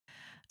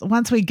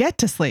 Once we get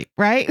to sleep,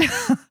 right?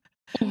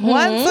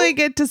 Once we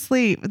get to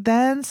sleep,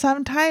 then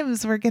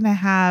sometimes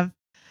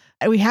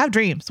we have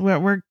dreams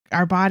where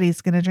our body's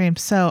going to dream.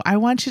 So I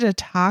want you to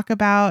talk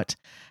about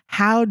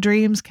how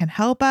dreams can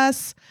help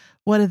us.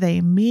 What do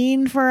they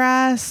mean for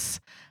us?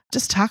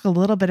 Just talk a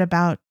little bit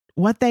about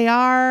what they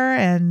are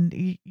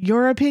and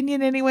your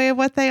opinion anyway of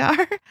what they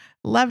are.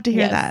 Love to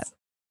hear that.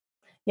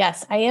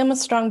 Yes, I am a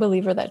strong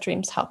believer that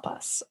dreams help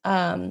us.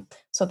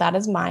 So that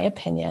is my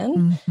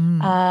opinion.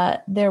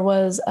 There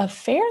was a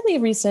fairly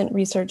recent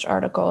research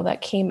article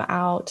that came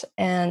out,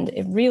 and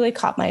it really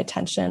caught my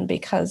attention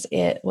because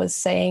it was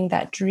saying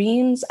that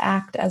dreams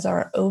act as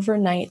our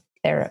overnight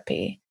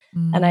therapy.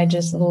 And I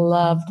just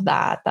loved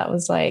that. That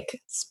was like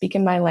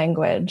speaking my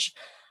language.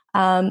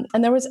 And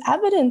there was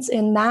evidence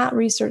in that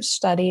research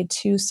study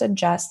to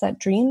suggest that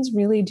dreams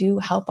really do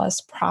help us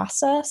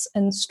process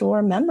and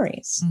store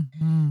memories,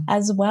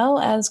 as well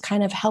as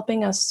kind of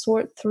helping us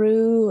sort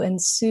through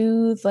and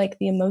soothe like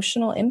the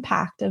emotional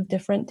impact of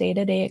different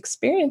day-to-day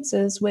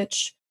experiences,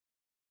 which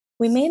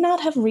we may not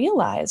have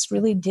realized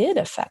really did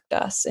affect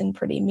us in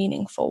pretty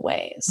meaningful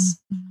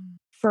ways.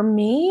 For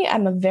me,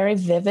 I'm a very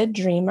vivid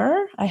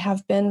dreamer. I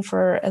have been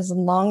for as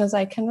long as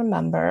I can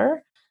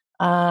remember.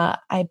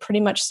 I pretty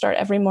much start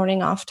every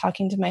morning off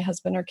talking to my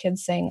husband or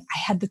kids saying, I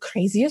had the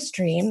craziest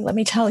dream. Let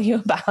me tell you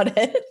about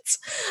it.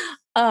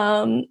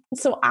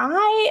 So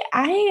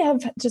I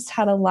have just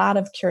had a lot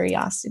of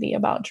curiosity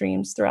about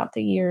dreams throughout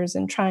the years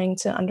and trying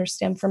to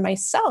understand for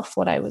myself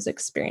what I was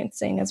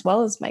experiencing as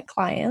well as my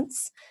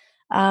clients.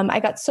 I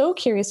got so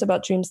curious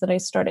about dreams that I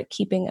started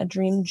keeping a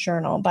dream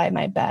journal by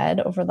my bed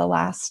over the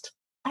last,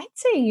 I'd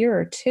say, a year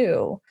or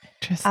two.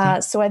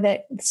 Interesting.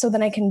 So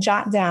then I can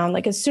jot down,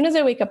 like as soon as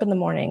I wake up in the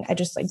morning, I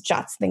just like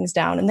jots things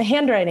down. And the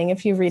handwriting,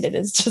 if you read it,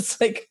 is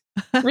just like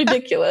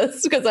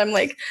ridiculous because I'm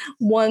like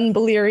one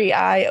bleary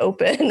eye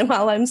open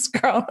while I'm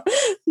scrolling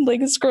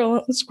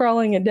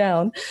it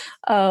down.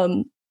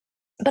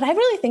 But I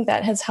really think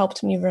that has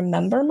helped me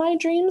remember my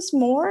dreams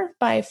more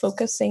by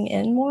focusing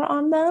in more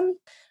on them.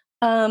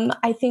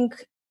 I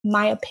think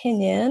my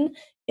opinion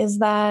is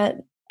that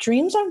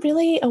dreams are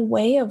really a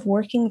way of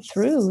working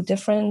through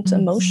different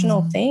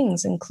emotional Mhm.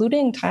 things,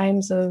 including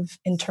times of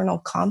internal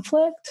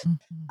conflict,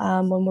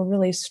 Mhm. when we're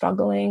really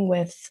struggling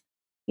with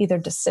either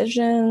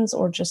decisions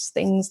or just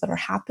things that are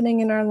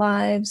happening in our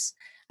lives.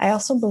 I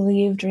also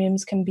believe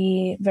dreams can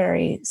be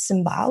very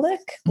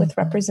symbolic with Mhm.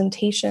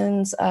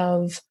 representations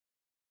of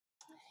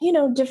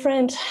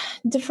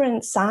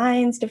different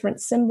signs,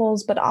 different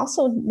symbols, but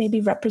also maybe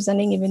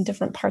representing even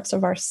different parts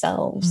of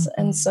ourselves.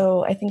 And Mhm.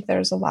 so I think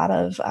there's a lot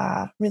of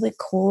really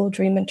cool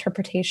dream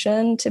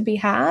interpretation to be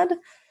had.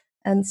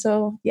 And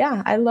so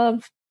yeah, I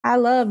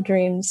love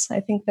dreams. I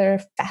think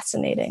they're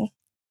fascinating.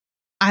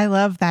 I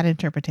love that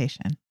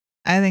interpretation.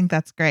 I think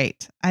that's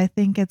great. I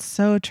think it's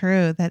so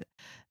true that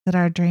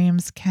our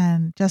dreams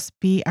can just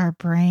be our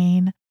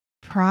brain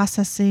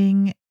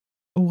processing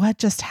what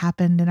just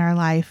happened in our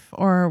life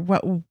or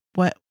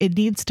what it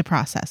needs to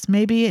process.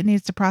 Maybe it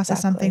needs to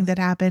process something Exactly.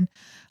 that happened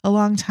a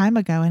long time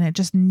ago and it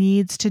just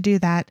needs to do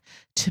that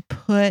to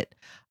put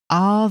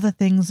all the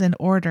things in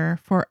order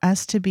for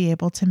us to be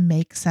able to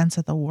make sense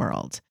of the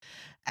world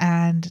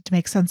and to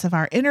make sense of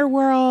our inner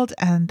world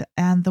and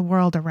the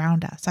world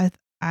around us.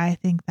 I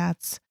think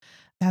that's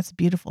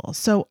beautiful.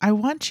 So I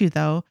want you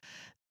though,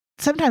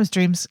 sometimes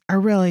dreams are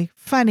really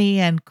funny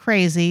and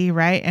crazy,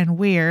 right? And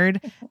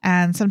weird.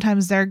 And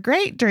sometimes they're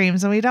great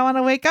dreams and we don't want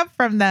to wake up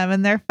from them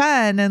and they're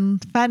fun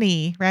and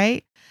funny,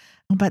 right?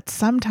 But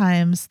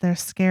sometimes they're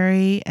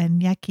scary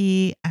and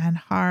yucky and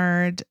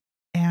hard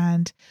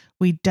and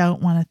we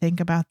don't want to think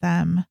about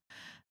them.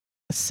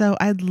 So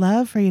I'd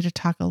love for you to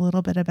talk a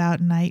little bit about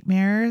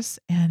nightmares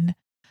and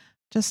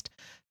just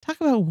talk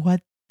about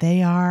what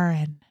they are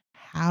and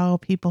how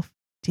people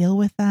deal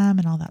with them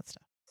and all that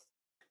stuff.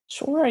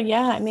 Sure.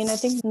 Yeah. I mean, I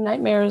think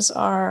nightmares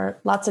are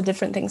lots of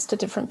different things to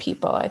different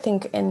people. I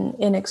think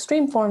in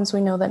extreme forms, we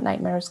know that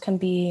nightmares can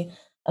be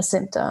a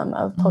symptom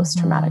of post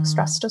traumatic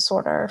stress Mhm.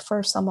 disorder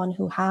for someone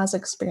who has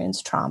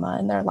experienced trauma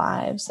in their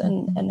lives,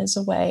 and Mhm. is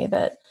a way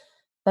that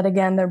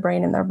again their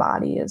brain and their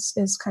body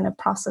is kind of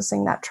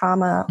processing that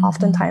trauma, Mhm.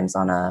 oftentimes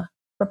on a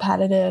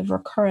repetitive,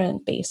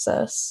 recurrent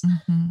basis.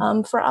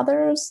 Mhm. For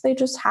others, they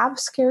just have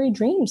scary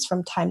dreams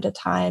from time to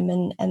time,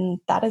 and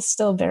that is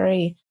still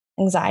very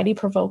anxiety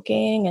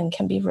provoking and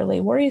can be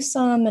really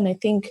worrisome. And I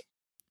think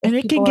And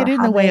if it can people are get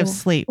in the way of having, oh,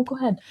 sleep. go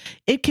ahead.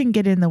 It can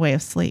get in the way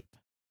of sleep.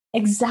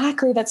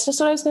 Exactly. That's just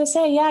what I was going to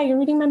say. Yeah, you're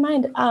reading my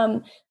mind.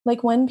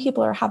 Like when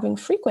people are having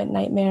frequent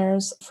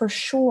nightmares, for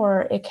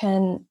sure, it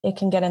can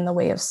get in the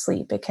way of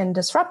sleep. It can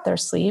disrupt their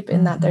sleep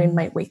in that they Mhm.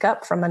 might wake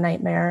up from a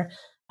nightmare,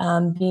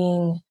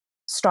 being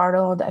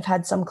startled. I've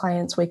had some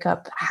clients wake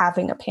up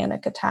having a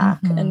panic attack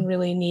and Mhm.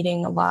 really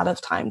needing a lot of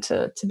time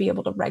to be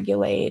able to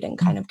regulate and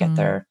kind of get Mhm.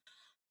 their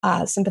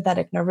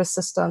sympathetic nervous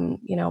system,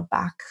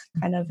 back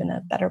kind of in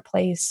a Mhm. better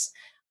place.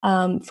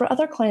 For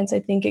other clients, I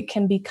think it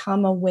can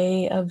become a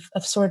way of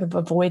sort of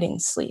avoiding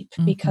sleep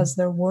because Mhm.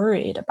 they're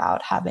worried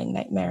about having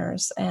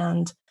nightmares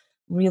and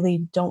really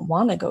don't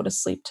want to go to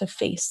sleep to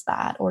face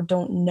that, or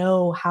don't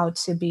know how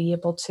to be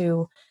able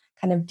to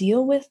kind of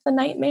deal with the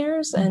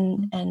nightmares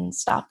and Mhm. and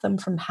stop them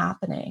from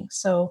happening.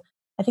 So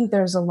I think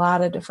there's a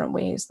lot of different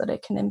ways that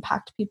it can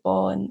impact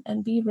people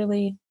and be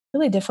really,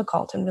 really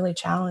difficult and really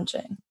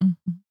challenging. Mhm.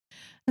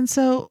 And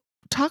so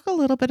talk a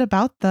little bit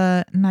about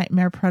the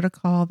nightmare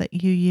protocol that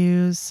you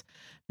use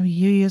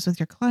with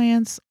your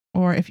clients,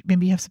 or if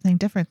maybe you have something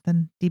different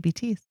than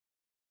DBTs.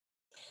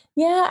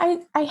 Yeah,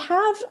 I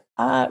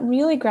have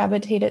really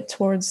gravitated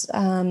towards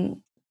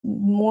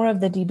more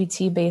of the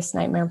DBT based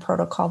nightmare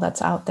protocol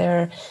that's out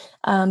there,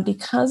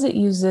 because it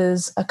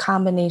uses a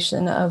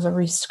combination of a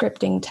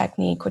rescripting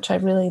technique, which I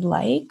really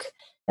like.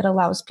 It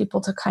allows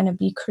people to kind of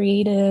be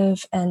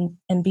creative and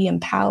be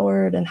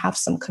empowered and have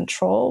some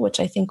control, which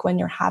I think when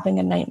you're having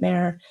a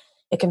nightmare,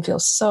 it can feel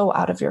so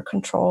out of your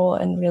control,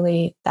 and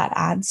really that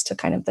adds to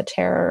kind of the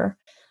terror.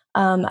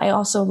 I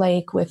also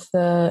like with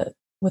the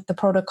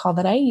protocol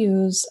that I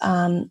use,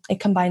 it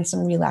combines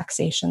some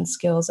relaxation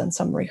skills and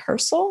some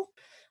rehearsal.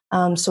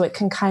 So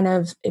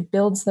it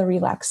builds the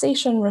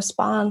relaxation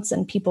response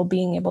and people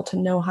being able to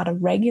know how to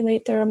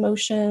regulate their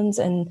emotions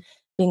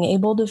being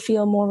able to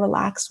feel more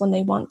relaxed when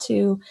they want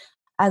to,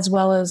 as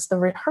well as the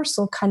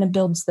rehearsal kind of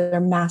builds their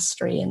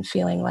mastery and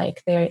feeling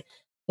like they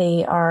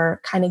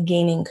are kind of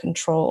gaining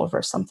control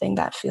over something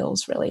that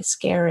feels really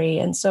scary.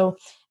 And so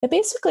it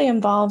basically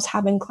involves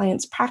having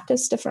clients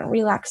practice different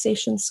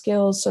relaxation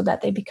skills so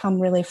that they become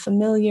really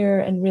familiar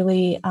and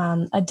really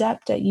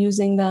adept at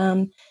using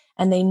them,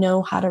 and they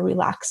know how to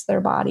relax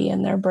their body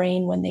and their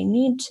brain when they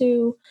need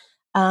to.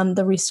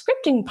 The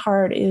rescripting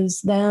part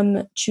is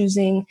them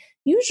choosing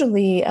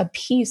usually a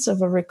piece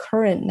of a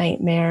recurrent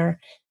nightmare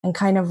and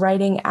kind of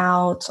writing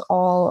out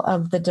all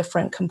of the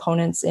different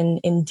components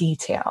in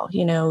detail.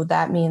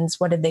 That means,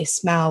 what did they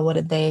smell? What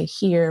did they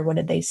hear? What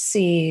did they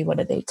see? What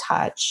did they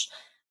touch?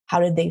 How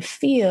did they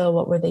feel?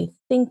 What were they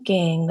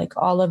thinking? Like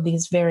all of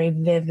these very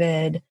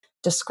vivid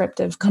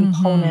descriptive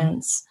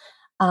components.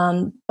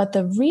 But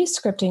the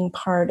rescripting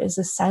part is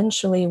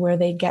essentially where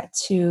they get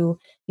to,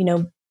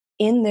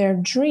 in their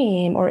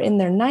dream or in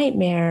their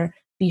nightmare,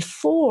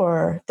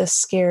 before the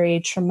scary,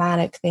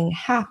 traumatic thing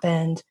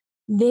happened,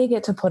 they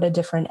get to put a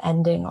different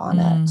ending on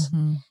it.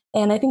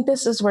 And I think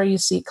this is where you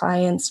see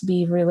clients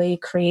be really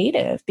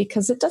creative,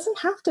 because it doesn't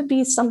have to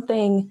be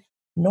something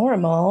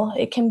normal.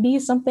 It can be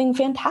something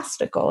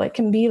fantastical. It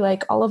can be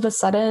like all of a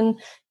sudden,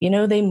 they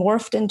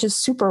morphed into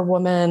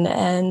Superwoman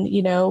and,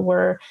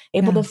 were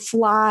able to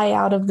fly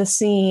out of the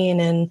scene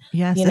and,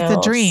 it's a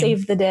dream.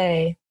 Save the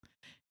day.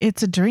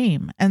 It's a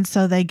dream. And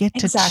so they get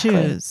to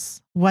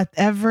choose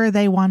whatever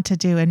they want to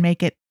do and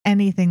make it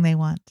anything they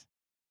want.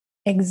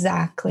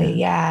 Exactly.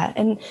 Yeah.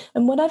 And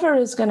whatever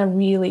is going to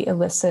really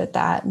elicit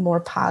that more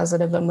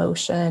positive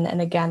emotion.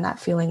 And again, that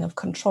feeling of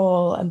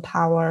control and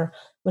power,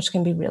 which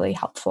can be really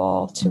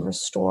helpful to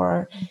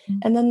restore.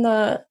 And then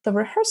the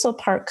rehearsal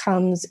part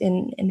comes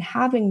in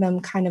having them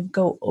kind of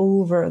go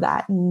over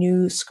that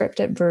new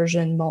scripted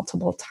version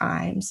multiple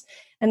times.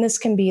 And this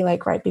can be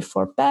like right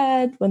before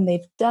bed when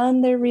they've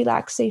done their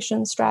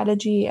relaxation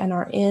strategy and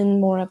are in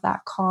more of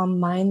that calm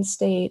mind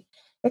state.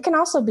 It can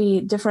also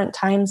be different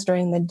times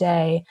during the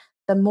day.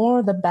 The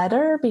more, the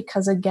better,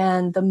 because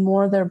again, the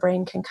more their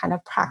brain can kind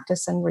of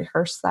practice and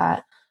rehearse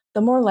that,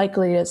 the more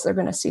likely it is they're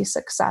going to see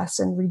success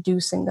in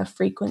reducing the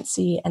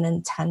frequency and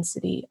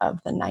intensity of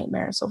the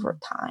nightmares over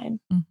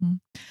time.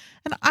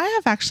 And I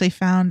have actually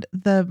found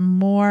the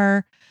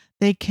more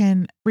they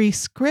can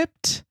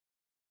rescript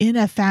in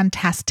a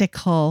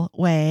fantastical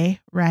way,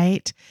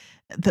 right?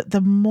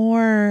 The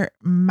more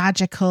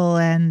magical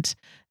and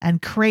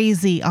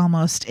crazy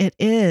almost it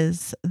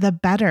is, the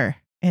better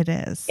it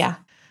is. Yeah.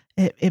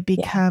 It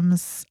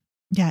becomes,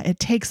 it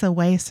takes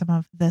away some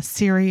of the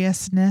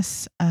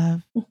seriousness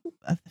of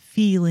the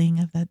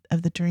feeling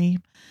of the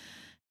dream.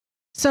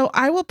 So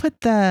I will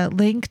put the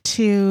link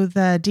to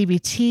the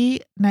DBT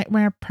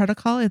Nightmare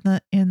Protocol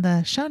in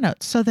the show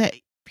notes so that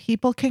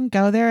people can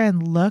go there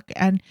and look.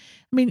 And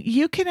I mean,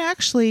 you can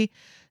actually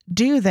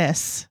do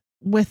this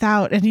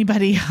without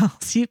anybody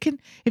else. You can,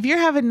 if you're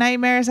having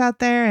nightmares out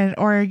there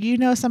or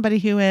somebody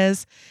who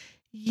is,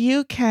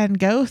 you can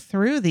go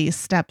through these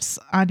steps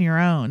on your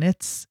own.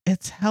 It's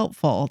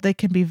helpful. They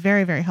can be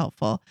very, very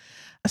helpful.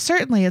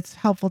 Certainly it's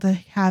helpful to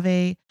have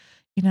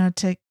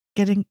to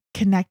getting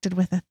connected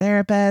with a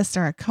therapist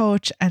or a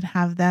coach and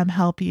have them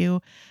help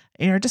you,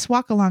 just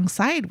walk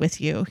alongside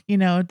with you,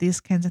 these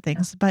kinds of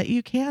things, but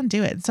you can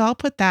do it. So I'll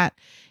put that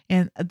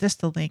in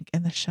just the link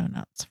in the show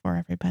notes for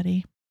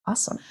everybody.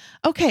 Awesome.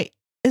 Okay.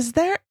 Is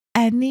there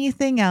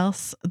anything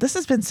else? This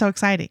has been so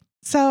exciting.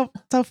 So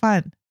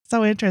fun.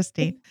 So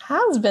interesting. It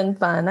has been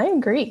fun. I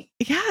agree.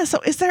 Yeah.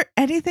 So is there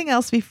anything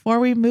else before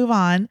we move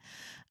on?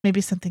 Maybe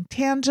something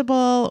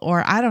tangible,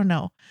 or I don't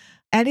know,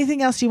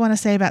 anything else you want to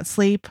say about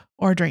sleep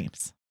or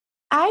dreams?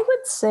 I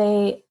would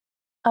say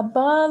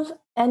above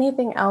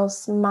anything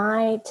else,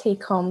 my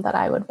take home that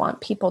I would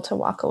want people to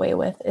walk away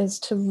with is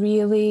to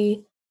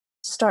really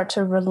start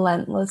to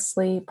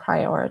relentlessly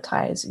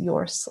prioritize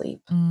your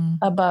sleep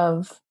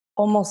above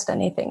almost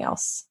anything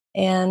else.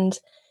 And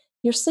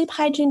your sleep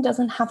hygiene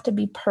doesn't have to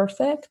be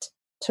perfect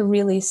to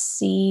really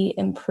see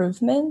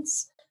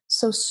improvements.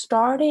 So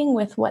starting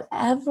with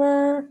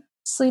whatever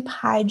sleep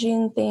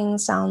hygiene thing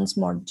sounds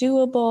more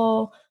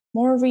doable,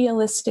 more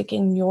realistic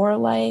in your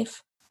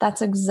life,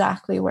 that's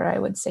exactly where I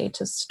would say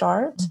to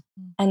start.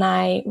 And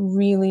I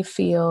really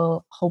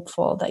feel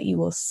hopeful that you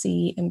will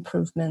see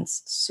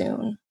improvements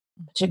soon.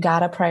 But you got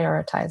to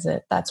prioritize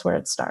it. That's where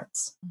it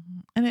starts.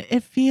 And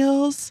it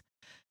feels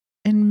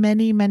in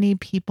many, many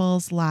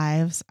people's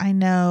lives. I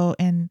know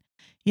in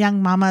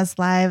young mamas'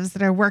 lives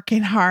that are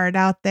working hard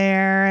out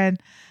there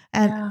and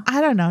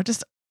I don't know,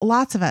 just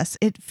lots of us.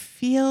 It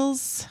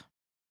feels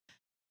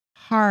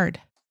hard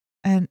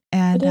and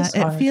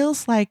it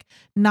feels like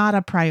not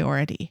a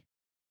priority.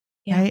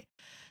 Right.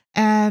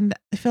 And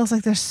it feels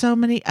like there's so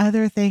many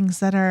other things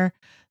that are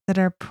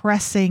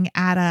pressing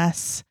at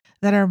us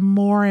that are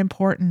more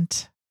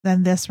important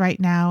than this right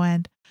now.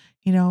 And,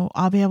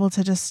 I'll be able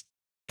to just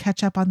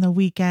catch up on the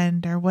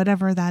weekend or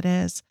whatever that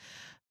is.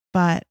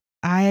 But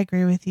I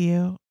agree with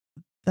you.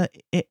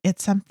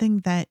 it's something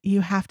that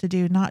you have to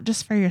do, not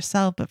just for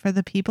yourself, but for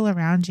the people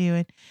around you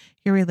and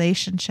your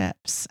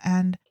relationships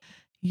and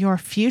your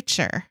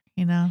future,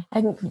 And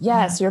Yeah.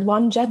 yes, your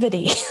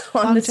longevity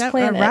on this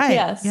planet. Right.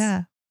 Yes.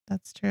 Yeah,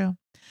 that's true.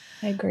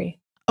 I agree.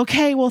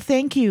 Okay. Well,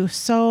 thank you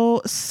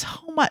so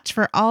much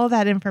for all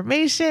that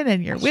information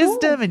and your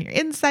wisdom and your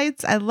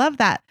insights. I love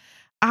that.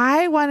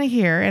 I want to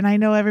hear, and I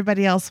know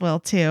everybody else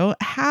will too,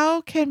 how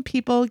can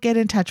people get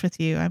in touch with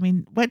you? I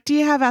mean, what do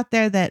you have out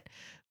there that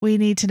we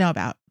need to know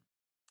about?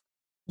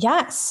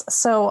 Yes.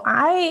 So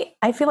I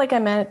feel like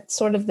I'm at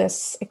sort of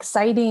this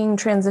exciting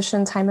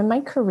transition time in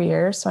my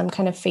career. So I'm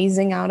kind of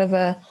phasing out of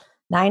a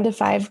 9 to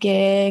 5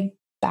 gig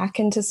back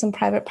into some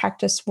private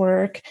practice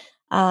work,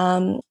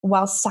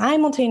 while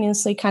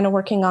simultaneously kind of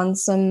working on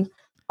some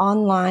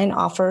online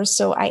offers.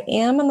 So I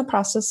am in the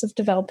process of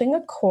developing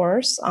a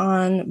course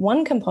on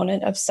one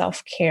component of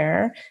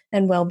self-care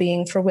and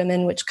well-being for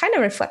women, which kind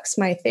of reflects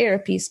my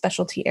therapy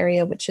specialty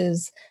area, which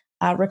is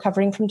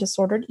recovering from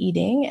disordered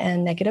eating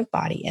and negative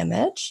body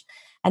image.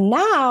 And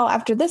now,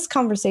 after this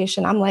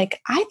conversation, I'm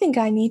like, I think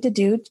I need to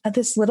do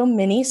this little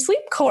mini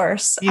sleep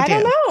course. I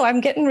don't know.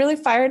 I'm getting really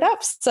fired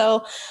up.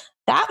 So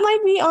that might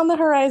be on the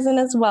horizon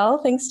as well.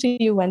 Thanks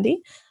to you,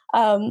 Wendy.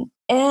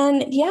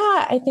 And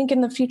yeah, I think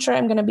in the future,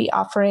 I'm going to be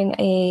offering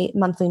a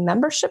monthly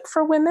membership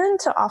for women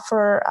to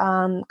offer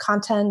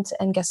content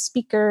and guest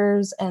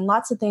speakers and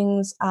lots of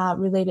things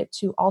related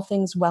to all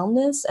things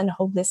wellness and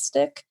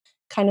holistic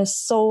kind of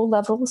soul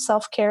level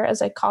self-care,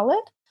 as I call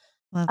it,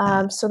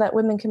 so that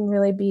women can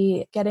really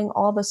be getting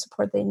all the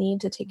support they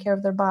need to take care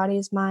of their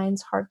bodies,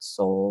 minds, hearts,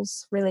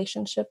 souls,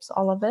 relationships,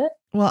 all of it.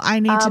 Well, I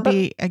need to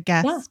be a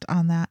guest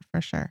on that for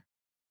sure.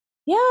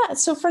 Yeah.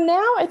 So for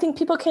now, I think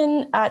people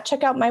can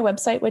check out my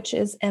website, which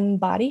is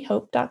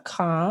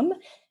embodyhope.com.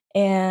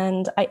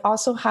 And I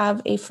also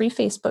have a free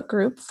Facebook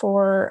group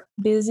for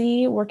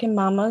busy working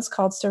mamas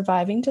called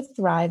Surviving to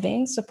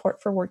Thriving,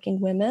 support for working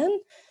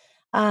women.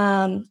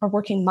 Or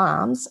working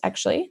moms,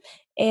 actually.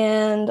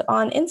 And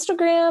on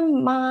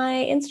Instagram,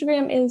 my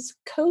Instagram is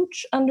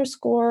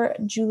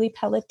coach_Julie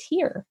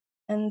Pelletier.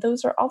 And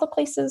those are all the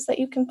places that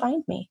you can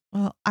find me.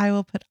 Well, I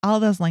will put all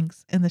those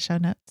links in the show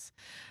notes.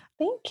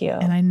 Thank you.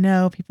 And I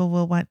know people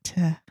will want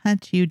to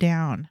hunt you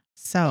down.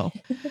 So,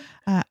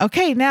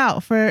 okay,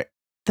 now for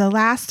the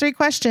last 3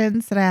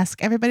 questions that I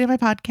ask everybody on my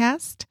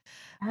podcast.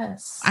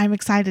 Yes. I'm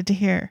excited to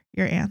hear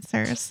your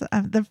answers.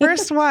 The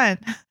first one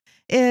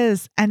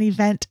is an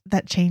event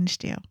that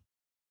changed you.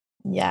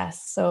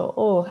 Yes.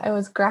 So, I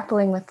was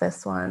grappling with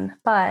this one,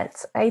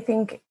 but I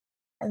think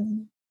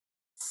it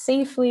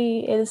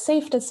is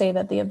safe to say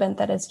that the event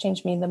that has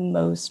changed me the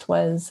most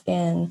was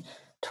in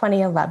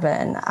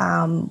 2011,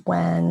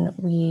 when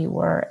we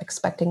were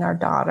expecting our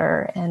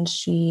daughter, and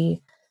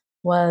she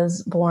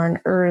was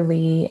born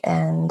early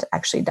and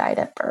actually died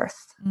at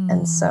birth.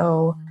 And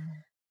so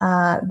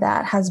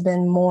that has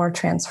been more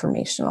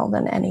transformational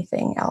than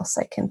anything else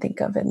I can think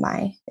of in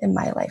my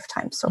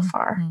lifetime so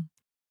far.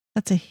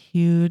 That's a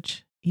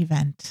huge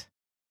event.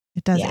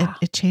 It does. Yeah.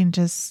 It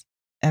changes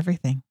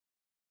everything.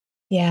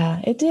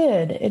 Yeah, it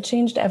did. It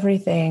changed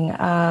everything.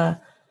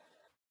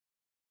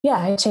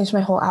 It changed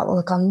my whole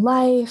outlook on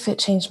life. It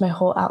changed my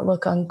whole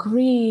outlook on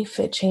grief.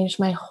 It changed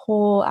my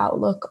whole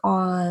outlook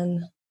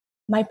on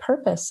my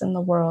purpose in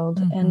the world,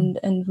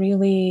 and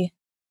really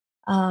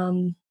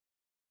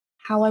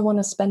how I want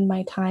to spend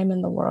my time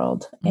in the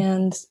world,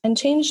 and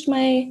changed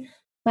my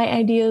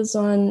ideas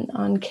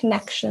on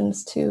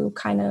connections to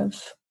kind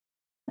of,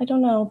 I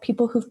don't know,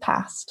 people who've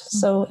passed.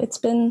 So it's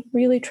been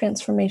really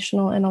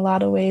transformational in a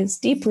lot of ways,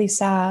 deeply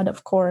sad,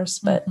 of course,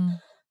 but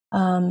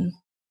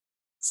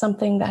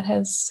something that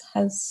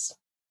has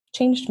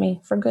changed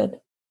me for good.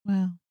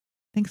 Wow.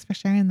 Thanks for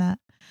sharing that.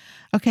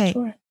 Okay.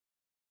 Sure.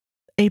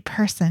 A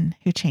person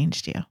who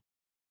changed you.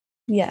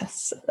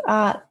 Yes.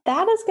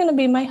 That is going to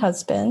be my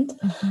husband,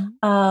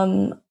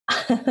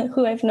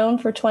 who I've known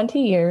for 20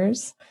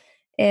 years.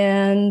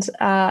 And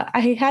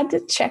I had to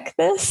check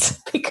this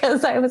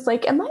because I was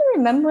like, am I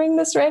remembering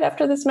this right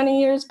after this many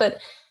years? But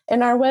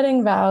in our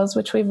wedding vows,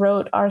 which we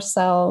wrote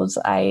ourselves,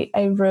 I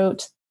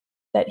wrote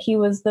that he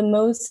was the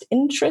most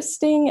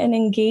interesting and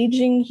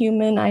engaging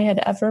human I had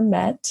ever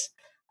met,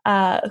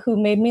 who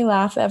made me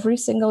laugh every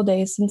single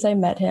day since I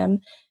met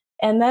him.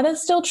 And that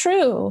is still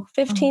true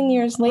 15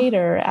 years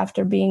later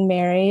after being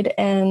married.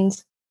 And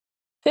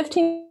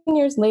 15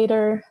 years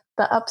later,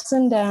 the ups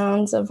and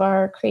downs of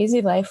our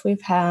crazy life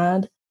we've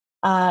had,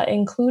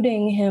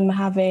 including him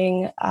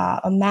having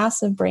a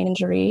massive brain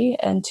injury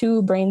and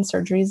 2 brain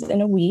surgeries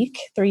in a week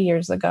 3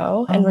 years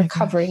ago, and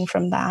recovering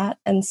from that.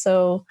 And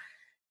so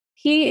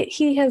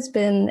he has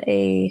been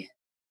a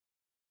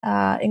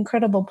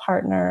incredible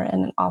partner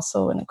and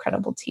also an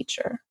incredible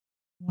teacher.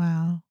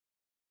 Wow.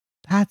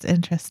 That's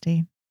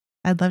interesting.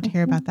 I'd love to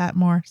hear about that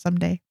more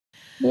someday.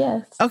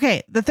 Yes.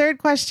 Okay. The third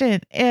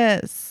question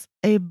is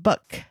a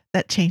book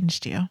that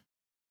changed you.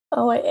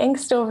 Oh, I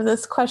angst over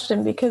this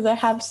question because I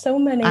have so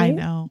many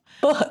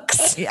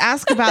books. You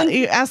ask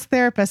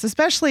therapists,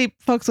 especially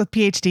folks with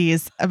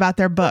PhDs, about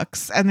their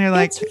books. And they're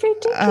like, it's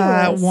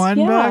ridiculous. one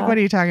book? What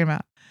are you talking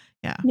about?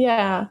 Yeah.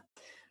 Yeah.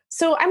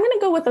 So I'm going to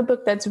go with a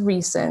book that's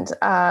recent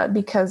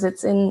because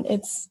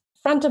it's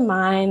front of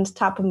mind,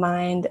 top of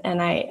mind,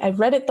 and I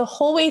read it the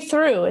whole way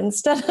through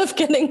instead of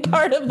getting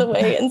part of the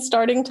way and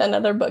starting 10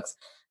 other books.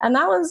 And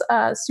that was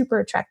Super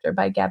Attractor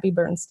by Gabby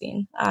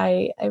Bernstein.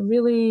 I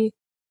really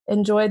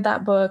enjoyed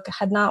that book,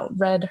 had not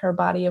read her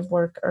body of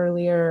work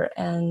earlier,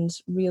 and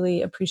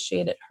really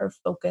appreciated her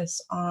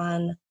focus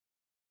on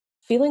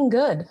feeling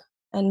good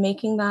and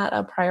making that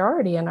a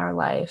priority in our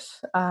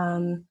life.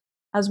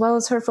 As well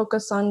as her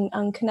focus on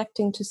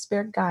connecting to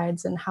spirit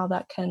guides and how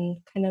that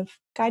can kind of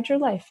guide your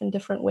life in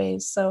different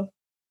ways. So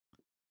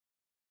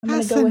I'm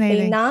going to go with a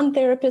Fascinating.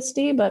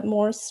 non-therapist-y but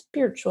more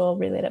spiritual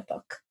related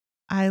book.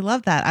 I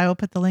love that. I will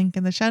put the link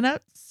in the show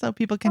notes so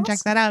people can check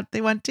Awesome. that out if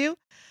they want to.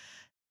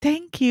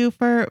 Thank you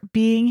for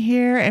being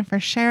here and for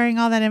sharing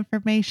all that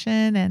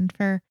information and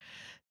for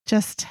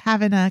just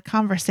having a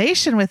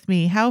conversation with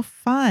me. How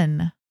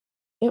fun.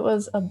 It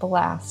was a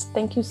blast.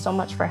 Thank you so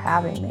much for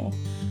having me.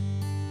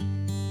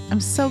 I'm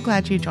so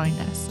glad you joined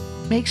us.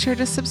 Make sure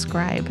to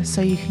subscribe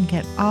so you can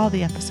get all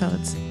the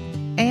episodes.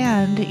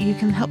 And you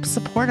can help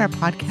support our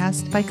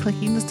podcast by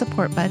clicking the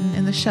support button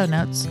in the show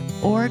notes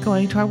or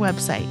going to our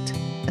website,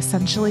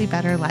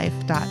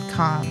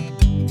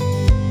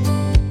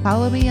 essentiallybetterlife.com.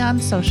 Follow me on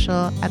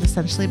social at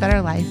Essentially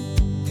Better Life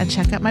and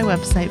check out my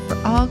website for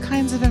all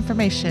kinds of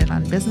information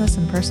on business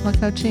and personal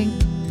coaching,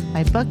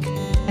 my book,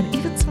 and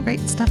even some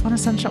great stuff on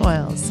essential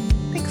oils.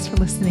 Thanks for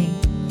listening.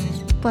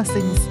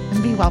 Blessings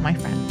and be well, my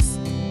friends.